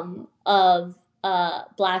of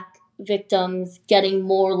Black victims getting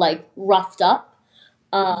more like roughed up.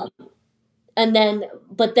 But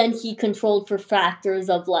then he controlled for factors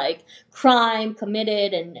of like crime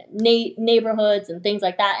committed and neighborhoods and things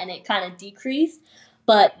like that, and it kind of decreased.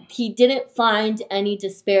 But he didn't find any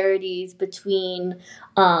disparities between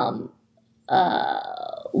white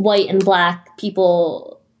and Black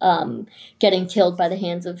people getting killed by the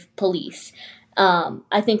hands of police.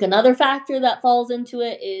 I think another factor that falls into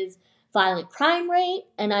it is violent crime rate,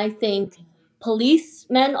 and I think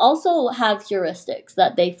policemen also have heuristics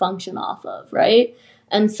that they function off of, right?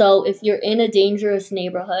 And so if you're in a dangerous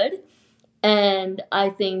neighborhood, and I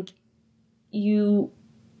think you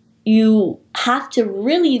have to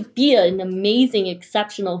really be an amazing,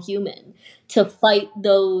 exceptional human to fight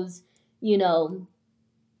those,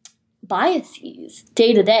 biases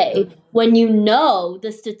day to day when you know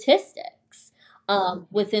the statistics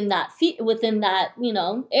within that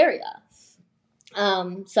area.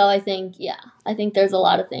 So I think there's a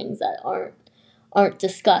lot of things that aren't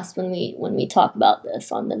discussed when we talk about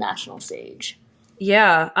this on the national stage.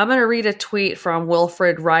 Yeah, I'm going to read a tweet from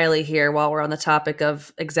Wilfred Riley here while we're on the topic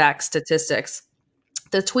of exact statistics.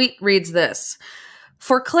 The tweet reads this: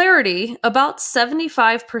 for clarity, about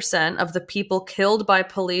 75% of the people killed by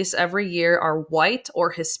police every year are white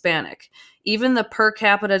or Hispanic. Even the per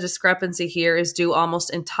capita discrepancy here is due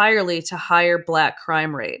almost entirely to higher Black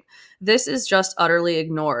crime rate. This is just utterly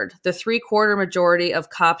ignored. The 3/4 majority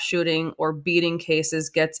of cop shooting or beating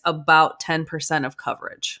cases gets about 10% of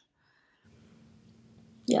coverage.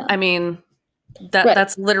 Yeah. I mean,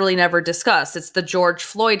 that's literally never discussed. It's the George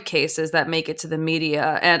Floyd cases that make it to the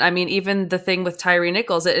media. And I mean, even the thing with Tyree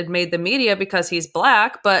Nichols, it made the media because he's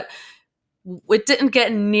Black, but it didn't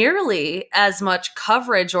get nearly as much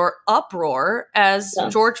coverage or uproar as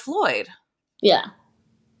George Floyd. Yeah.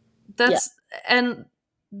 And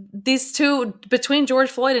these two, between George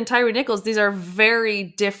Floyd and Tyree Nichols, these are very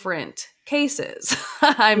different cases.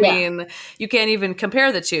 I mean, you can't even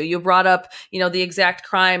compare the two. You brought up, the exact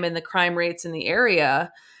crime and the crime rates in the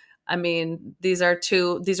area. I mean, these are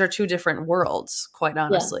two different worlds, quite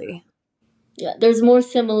honestly. Yeah, there's more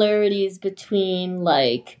similarities between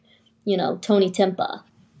like, Tony Timpa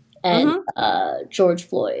and George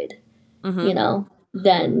Floyd,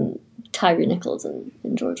 than Tyree Nichols and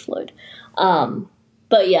George Floyd.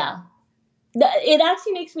 But yeah. It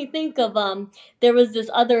actually makes me think of there was this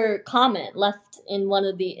other comment left in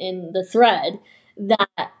in the thread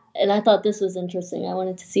that, and I thought this was interesting. I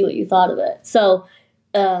wanted to see what you thought of it. So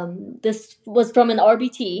this was from an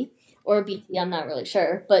RBT or BT, I'm not really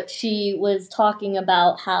sure, but she was talking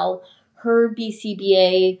about how her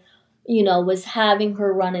BCBA, was having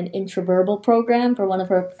her run an intraverbal program for one of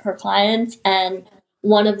her clients, and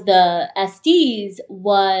one of the SDs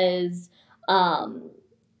was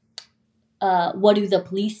what do the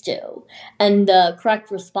police do? And the correct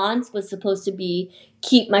response was supposed to be,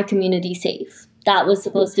 keep my community safe. That was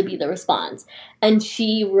supposed to be the response. And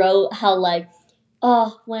she wrote how like,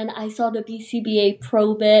 when I saw the BCBA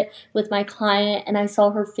probe it with my client and I saw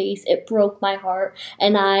her face, it broke my heart.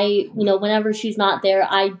 And I, whenever she's not there,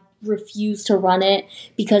 I refuse to run it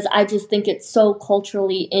because I just think it's so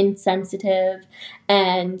culturally insensitive.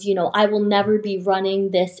 And, I will never be running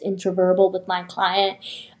this intraverbal with my client.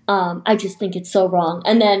 I just think it's so wrong.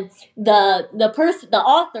 And then the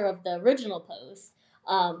author of the original post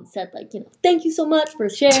said like, thank you so much for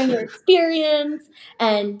sharing your experience,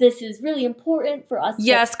 and this is really important for us.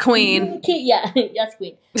 Yes, Queen. Yeah, yes,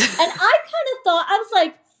 Queen. And I kind of thought, I was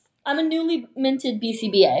like, I'm a newly minted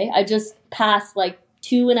BCBA. I just passed like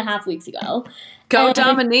 2.5 weeks ago. Go,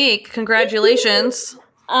 Dominique! Congratulations.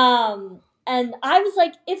 And I was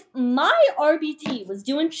like, if my RBT was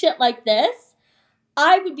doing shit like this,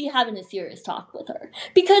 I would be having a serious talk with her,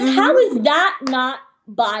 because how is that not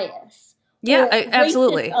bias? Yeah,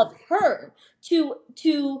 absolutely. Of her to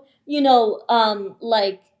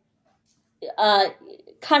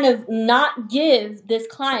kind of not give this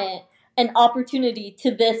client an opportunity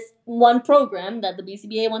to this one program that the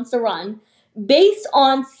BCBA wants to run based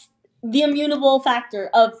on the immutable factor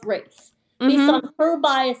of race, based on her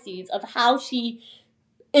biases of how she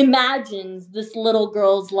imagines this little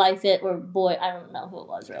girl's life, or boy, I don't know who it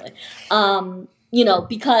was really,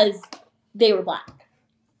 because they were Black.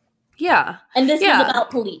 Yeah. And this is about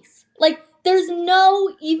police. Like, there's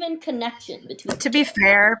no even connection between. To be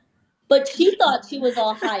fair, but she thought she was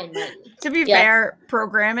all high and mighty. To be fair,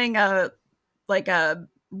 programming a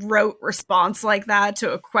rote response like that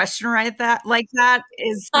to a question like that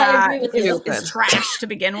is trash to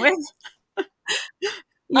begin with.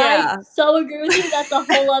 Yeah. I so agree with you. That's a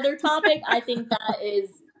whole other topic. I think that is,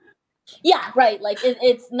 yeah, right. Like,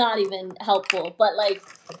 it's not even helpful. But, like,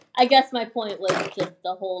 I guess my point was just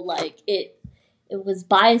the whole, like, it was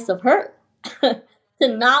bias of her to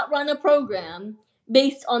not run a program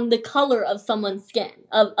based on the color of someone's skin,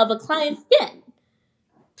 of a client's skin.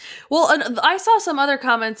 Well, I saw some other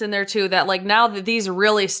comments in there too that, like, now that these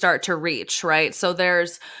really start to reach, right? So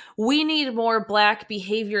we need more Black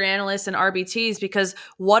behavior analysts and RBTs, because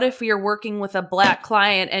what if you're working with a Black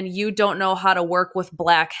client and you don't know how to work with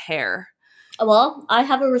Black hair? Well, I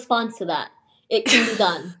have a response to that. It can be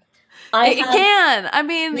done. It can. I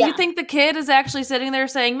mean, yeah. You think the kid is actually sitting there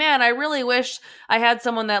saying, man, I really wish I had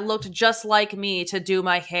someone that looked just like me to do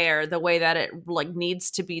my hair the way that it, like, needs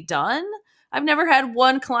to be done? I've never had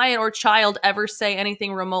one client or child ever say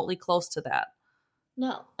anything remotely close to that.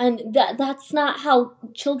 No, and that's not how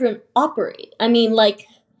children operate. I mean, like,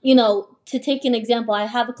 to take an example, I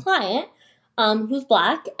have a client who's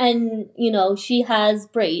Black, and, she has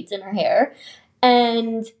braids in her hair,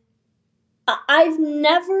 and I've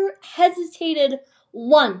never hesitated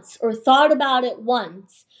once or thought about it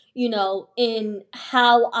once, in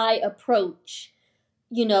how I approach,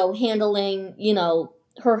 handling,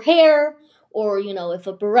 her hair, or, if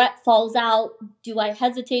a barrette falls out, do I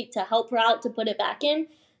hesitate to help her out to put it back in?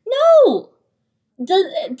 No. Does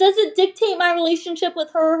it dictate my relationship with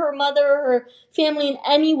her mother, her family in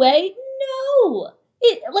any way? No.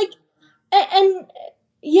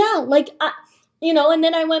 And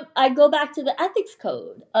then I go back to the ethics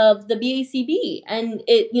code of the BACB, and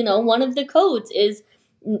one of the codes is,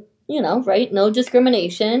 right, no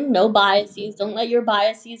discrimination, no biases, don't let your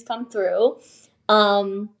biases come through.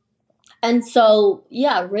 And so,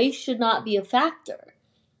 yeah, race should not be a factor.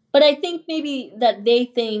 But I think maybe that they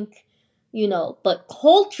think, but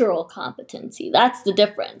cultural competency, that's the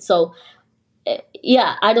difference. So,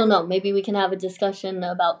 yeah, I don't know. Maybe we can have a discussion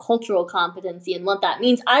about cultural competency and what that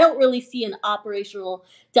means. I don't really see an operational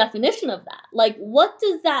definition of that. Like, what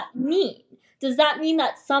does that mean? Does that mean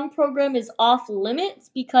that some program is off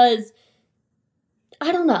limits? Because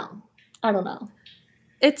I don't know.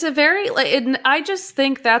 It's I just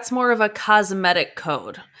think that's more of a cosmetic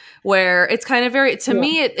code, where it's kind of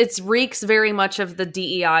me, it reeks very much of the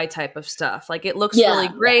DEI type of stuff. Like, it looks really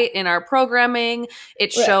great in our programming.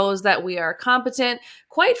 It shows that we are competent.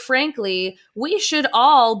 Quite frankly, we should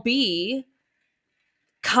all be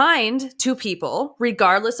kind to people,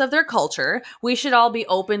 regardless of their culture. We should all be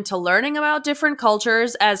open to learning about different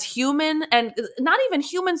cultures as human, and not even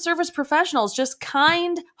human service professionals, just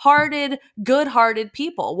kind-hearted, good-hearted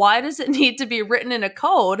people. Why does it need to be written in a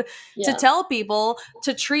code to tell people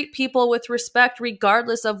to treat people with respect,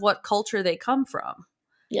 regardless of what culture they come from?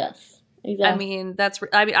 Yes. Exactly.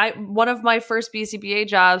 I mean, one of my first BCBA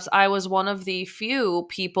jobs, I was one of the few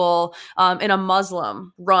people in a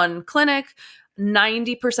Muslim-run clinic.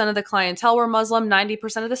 90% of the clientele were Muslim,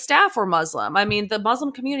 90% of the staff were Muslim. I mean, the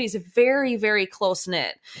Muslim community is very, very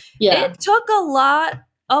close-knit. Yeah. It took a lot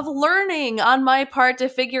of learning on my part to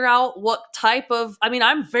figure out what type of,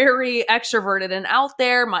 I'm very extroverted and out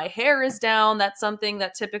there. My hair is down. That's something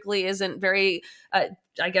that typically isn't very,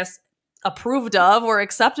 approved of or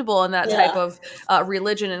acceptable in that type of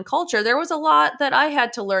religion and culture. There was a lot that I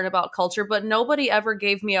had to learn about culture, but nobody ever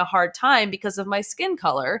gave me a hard time because of my skin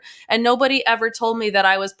color. And nobody ever told me that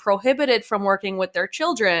I was prohibited from working with their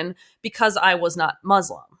children because I was not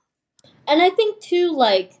Muslim. And I think too,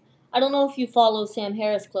 like, I don't know if you follow Sam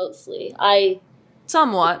Harris closely.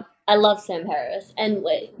 Somewhat. I love Sam Harris. And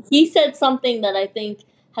he said something that I think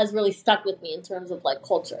has really stuck with me in terms of, like,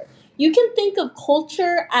 culture. You can think of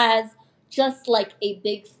culture as just like a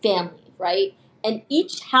big family, right? And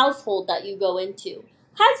each household that you go into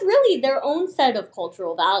has really their own set of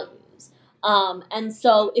cultural values. And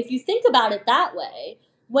so if you think about it that way,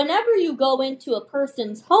 whenever you go into a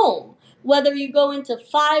person's home, whether you go into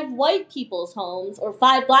 5 white people's homes or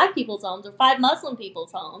 5 Black people's homes or 5 Muslim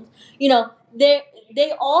people's homes,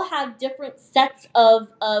 they all have different sets of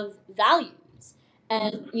values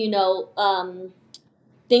and,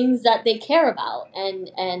 things that they care about and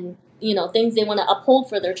things they want to uphold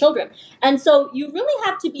for their children. And so you really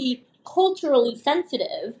have to be culturally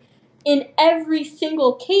sensitive in every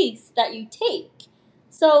single case that you take.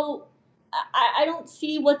 So I don't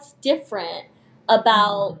see what's different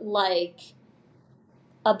about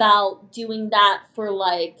doing that for,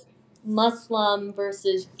 like, Muslim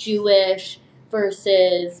versus Jewish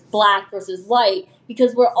versus black versus white,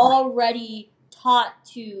 because we're already taught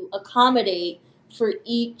to accommodate for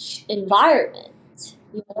each environment,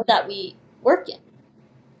 you know, that we work in.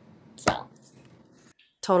 So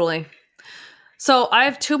Totally. So I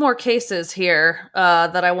have two more cases here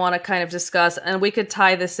that I want to kind of discuss, and we could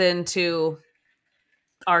tie this into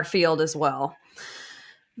our field as well.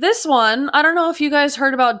 This one, I don't know if you guys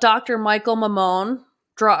heard about Dr. Michael Mamone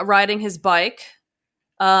riding his bike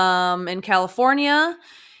in California.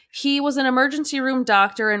 He was an emergency room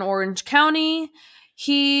doctor in Orange County.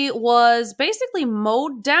 He was basically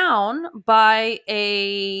mowed down by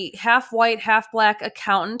a half white, half black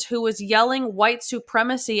accountant who was yelling white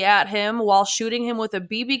supremacy at him while shooting him with a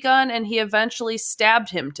BB gun, and he eventually stabbed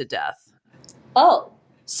him to death. Oh.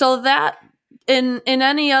 So that in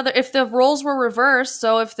any other, if the roles were reversed,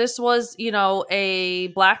 so if this was, you know, a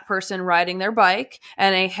black person riding their bike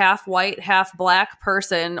and a half white, half black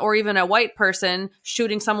person, or even a white person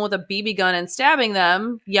shooting someone with a BB gun and stabbing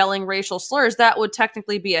them, yelling racial slurs, that would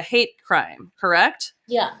technically be a hate crime, correct?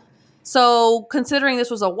 Yeah. So considering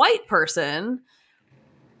this was a white person,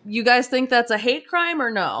 you guys think that's a hate crime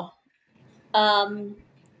or no? Aren't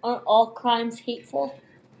all crimes hateful?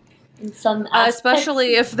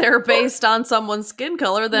 Especially if they're based on someone's skin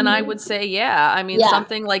color, then I would say, yeah. I mean,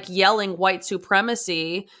 something like yelling white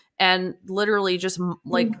supremacy and literally just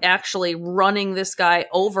like actually running this guy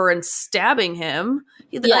over and stabbing him.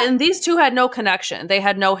 Yeah. And these two had no connection. They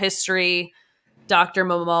had no history. Dr.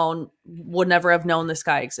 Mamone would never have known this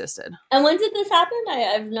guy existed. And when did this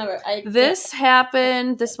happen? This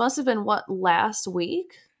happened, this must have been last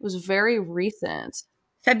week? It was very recent.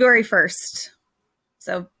 February 1st.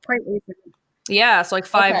 So quite recent. Yeah, so like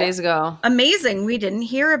 5 days ago. Amazing. We didn't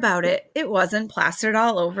hear about it. It wasn't plastered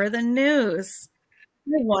all over the news.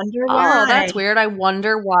 I wonder why. Oh, that's weird. I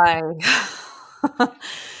wonder why.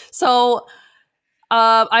 So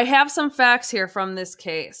I have some facts here from this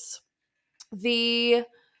case. The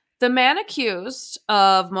man accused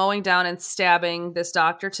of mowing down and stabbing this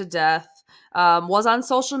doctor to death was on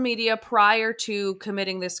social media prior to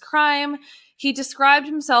committing this crime. He described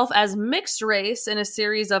himself as mixed race in a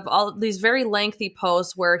series of all these very lengthy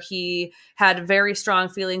posts where he had very strong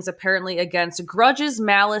feelings apparently against grudges,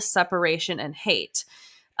 malice, separation, and hate.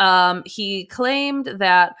 He claimed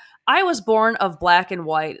that I was born of black and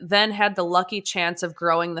white, then had the lucky chance of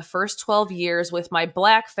growing the first 12 years with my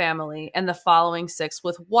black family and the following 6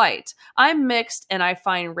 with white. I'm mixed and I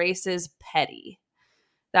find races petty.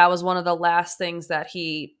 That was one of the last things that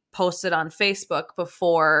he posted on Facebook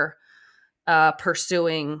before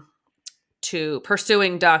pursuing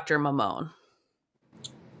Dr. Mamone.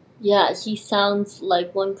 Yeah, he sounds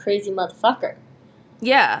like one crazy motherfucker.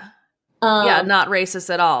 Yeah. Yeah, not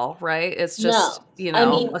racist at all, right? It's just,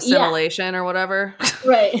 assimilation or whatever.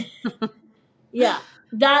 Right. Yeah.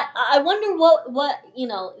 That, I wonder what,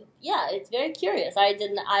 it's very curious.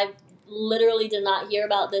 I literally did not hear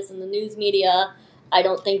about this in the news media. I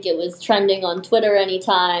don't think it was trending on Twitter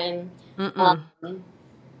anytime.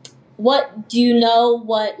 What do you know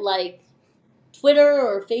what like Twitter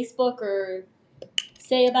or Facebook or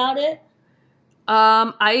say about it?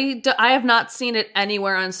 I have not seen it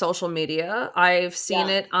anywhere on social media. I've seen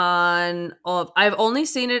it on I've only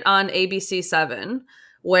seen it on ABC7,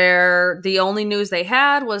 where the only news they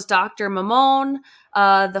had was Dr. Mamone,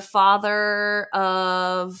 the father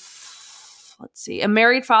of, a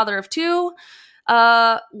married father of 2,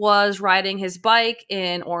 was riding his bike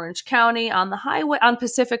in Orange County on the highway, on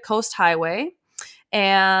Pacific Coast Highway.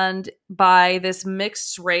 And by this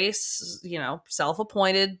mixed race,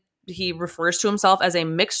 self-appointed, he refers to himself as a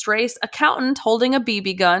mixed race accountant holding a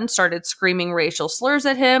BB gun, started screaming racial slurs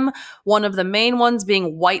at him, one of the main ones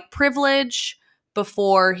being white privilege,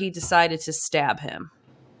 before he decided to stab him.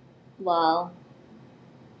 Wow.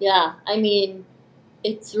 Yeah, I mean,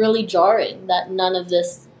 it's really jarring that none of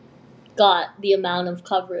this got the amount of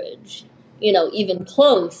coverage, even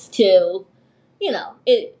close to,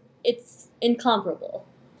 it's incomparable.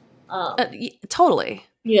 Totally.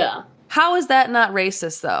 Yeah. How is that not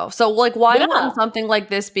racist, though? So, why wouldn't something like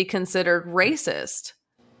this be considered racist?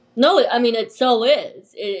 No, I mean, it so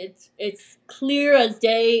is. It's clear as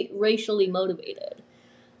day, racially motivated.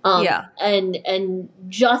 And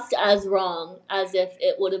just as wrong as if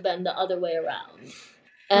it would have been the other way around.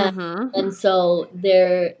 And so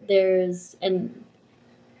there's an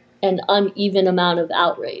uneven amount of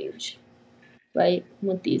outrage, right,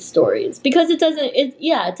 with these stories, because it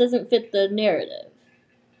doesn't fit the narrative.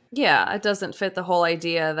 Yeah, it doesn't fit the whole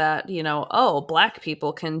idea that, black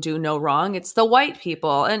people can do no wrong. It's the white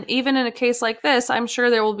people. And even in a case like this, I'm sure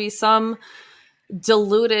there will be some,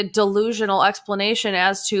 diluted, delusional explanation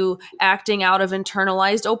as to acting out of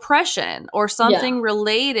internalized oppression or something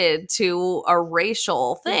related to a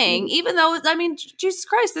racial thing, even though, I mean, Jesus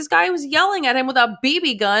Christ, this guy was yelling at him with a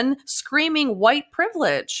BB gun, screaming white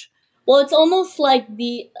privilege. Well, it's almost like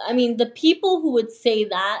the people who would say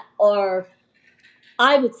that are,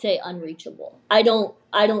 I would say, unreachable. I don't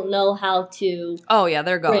know how to. Oh yeah,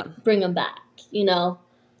 they're gone. Bring them back.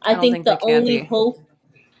 I think the only hope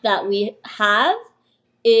that we have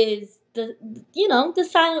is the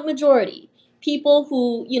silent majority, people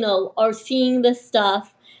who are seeing this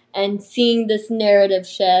stuff and seeing this narrative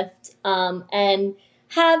shift, and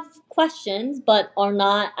have questions, but are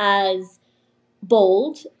not as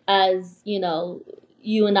bold as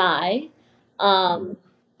you and I,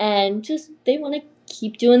 and just they want to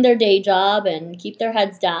keep doing their day job and keep their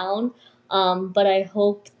heads down. But I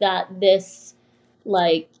hope that this,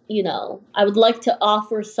 I would like to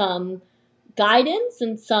offer some guidance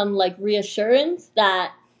and some reassurance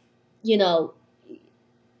that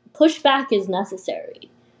pushback is necessary.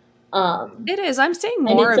 It is. I'm seeing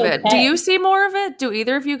more of it. Do you see more of it? Do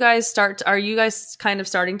either of you guys are you guys kind of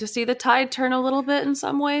starting to see the tide turn a little bit in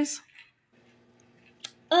some ways?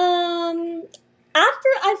 After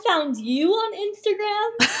I found you on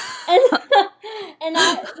Instagram,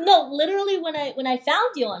 literally when I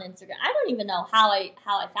found you on Instagram, I don't even know how I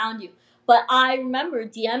found you, but I remember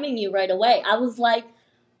DMing you right away. I was like,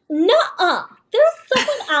 nuh-uh, there's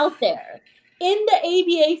someone out there in the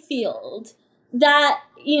ABA field that,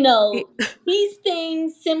 these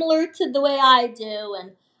things similar to the way I do,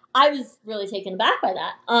 and I was really taken aback by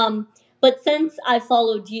that. But since I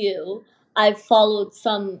followed you, I've followed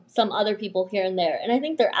some other people here and there, and I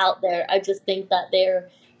think they're out there. I just think that they're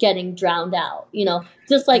getting drowned out.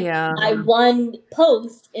 Just like I one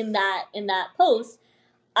post in that post,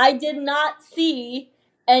 I did not see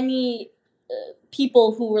any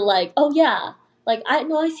people who were like, "Oh yeah,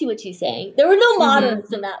 I see what she's saying." There were no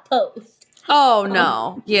moderns in that post. Oh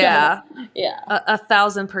no, yeah, so, yeah,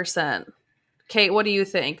 1,000%. Kate, what do you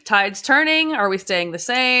think? Tide's turning? Are we staying the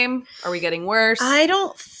same? Are we getting worse? I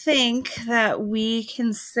don't think that we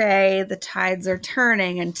can say the tides are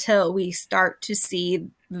turning until we start to see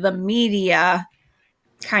the media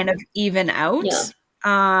kind of even out.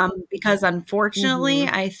 Yeah. Because unfortunately,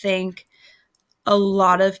 I think a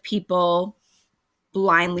lot of people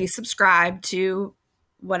blindly subscribe to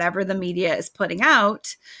whatever the media is putting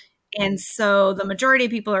out. And so the majority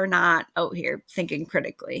of people are not out here thinking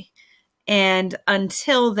critically. And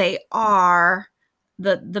until they are,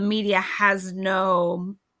 the media has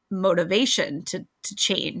no motivation to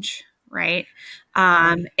change, right?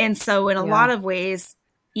 And so in a lot of ways,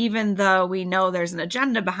 even though we know there's an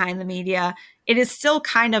agenda behind the media, it is still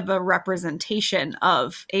kind of a representation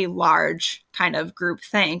of a large kind of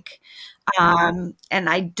groupthink. And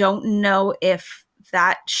I don't know if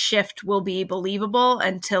that shift will be believable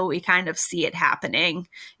until we kind of see it happening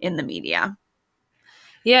in the media.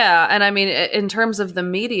 Yeah, and I mean, in terms of the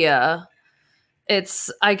media,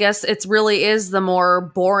 I guess it really is the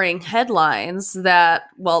more boring headlines that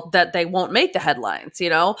they won't make the headlines,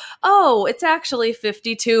 Oh, it's actually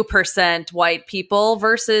 52% white people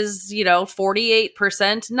versus,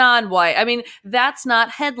 48% non-white. I mean, that's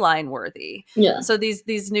not headline worthy. Yeah. So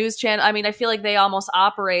these news channels, I mean, I feel like they almost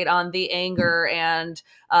operate on the anger and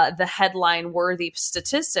the headline worthy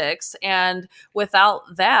statistics. And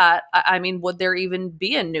without that, I mean, would there even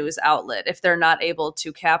be a news outlet if they're not able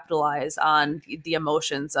to capitalize on the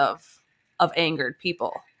emotions of angered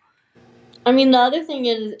people? I mean, the other thing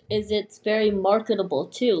is it's very marketable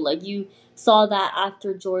too. Like you saw that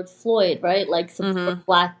after George Floyd, right? Like some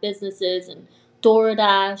Black businesses and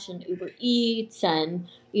DoorDash and Uber Eats, and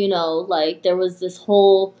there was this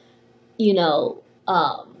whole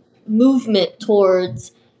movement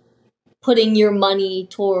towards putting your money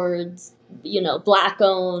towards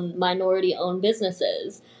Black-owned, minority-owned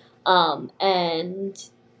businesses, and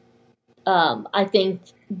I think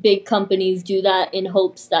big companies do that in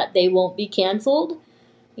hopes that they won't be canceled.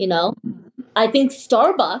 I think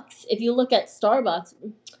Starbucks, if you look at Starbucks,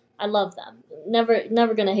 I love them.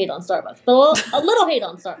 Never gonna hate on Starbucks, but a little hate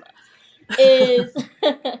on Starbucks is,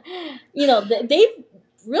 they've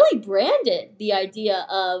really branded the idea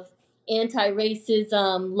of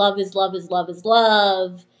anti-racism, love is love is love is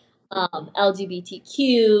love,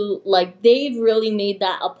 LGBTQ. Like they've really made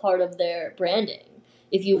that a part of their branding.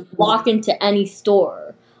 If you walk into any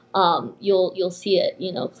store, you'll see it,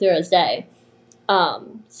 clear as day.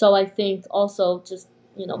 So I think also just,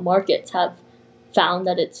 markets have found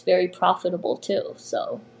that it's very profitable too.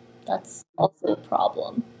 So that's also a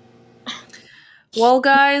problem. Well,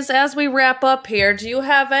 guys, as we wrap up here, do you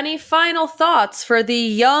have any final thoughts for the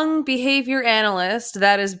young behavior analyst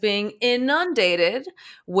that is being inundated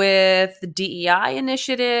with DEI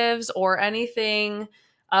initiatives or anything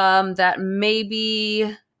that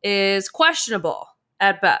maybe is questionable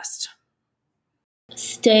at best?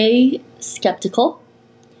 Stay skeptical,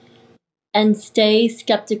 and stay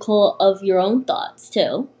skeptical of your own thoughts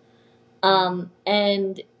too.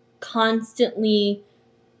 And constantly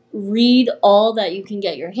read all that you can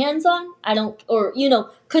get your hands on.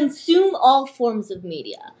 Consume all forms of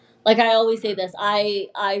media. Like I always say this,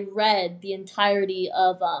 I read the entirety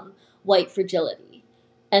of White Fragility.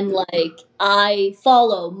 And like I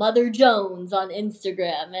follow Mother Jones on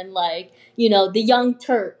Instagram and the Young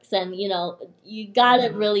Turks, and you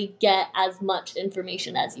gotta really get as much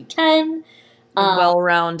information as you can.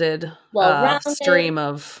 Well-rounded stream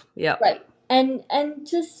of right. And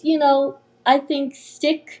just I think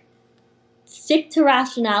stick to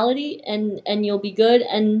rationality and you'll be good,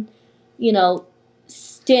 and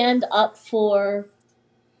stand up for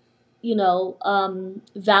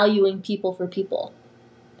valuing people for people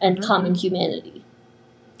and common humanity.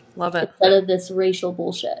 Love it. Instead of this racial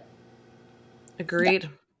bullshit. Agreed. Yeah.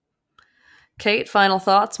 Kate, final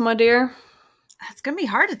thoughts, my dear? It's going to be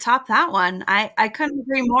hard to top that one. I couldn't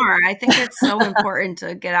agree more. I think it's so important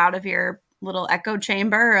to get out of your little echo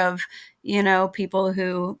chamber of, people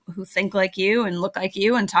who think like you and look like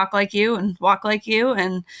you and talk like you and walk like you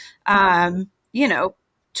and,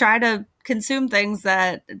 try to consume things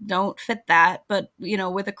that don't fit that, but,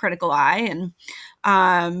 with a critical eye,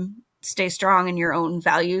 and stay strong in your own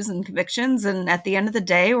values and convictions. And at the end of the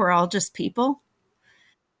day, we're all just people.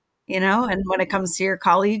 And when it comes to your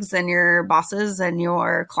colleagues and your bosses and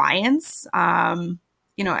your clients,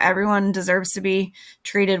 everyone deserves to be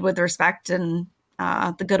treated with respect, and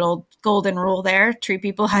the good old golden rule there, treat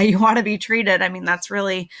people how you want to be treated. I mean, that's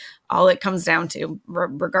really all it comes down to,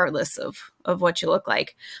 regardless of what you look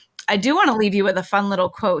like. I do want to leave you with a fun little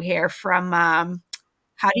quote here from,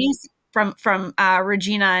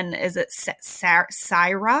 Regina, and is it Saira?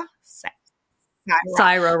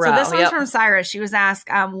 Saira Rao. So this one's from Saira. She was asked,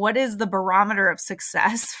 what is the barometer of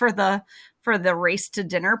success for the Race to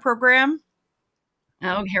Dinner program?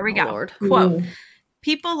 Oh, here we go. Lord. Quote,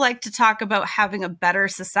 people like to talk about having a better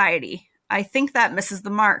society. I think that misses the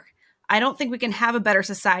mark. I don't think we can have a better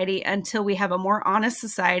society until we have a more honest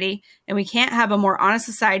society, and we can't have a more honest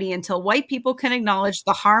society until white people can acknowledge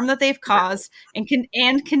the harm that they've caused and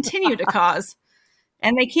continue to cause.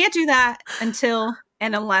 And they can't do that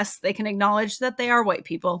unless they can acknowledge that they are white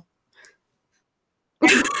people.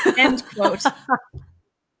 End quote.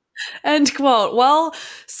 End quote. Well,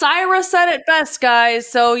 Saira said it best, guys.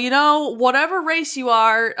 So, whatever race you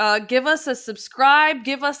are, give us a subscribe,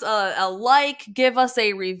 give us a like, give us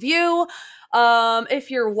a review.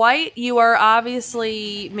 If you're white, you are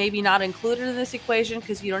obviously maybe not included in this equation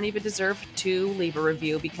because you don't even deserve to leave a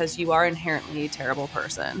review because you are inherently a terrible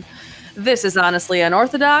person. This is Honestly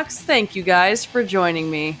Unorthodox. Thank you guys for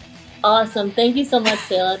joining me. Awesome. Thank you so much,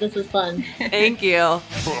 Taylor. This was fun. Thank you.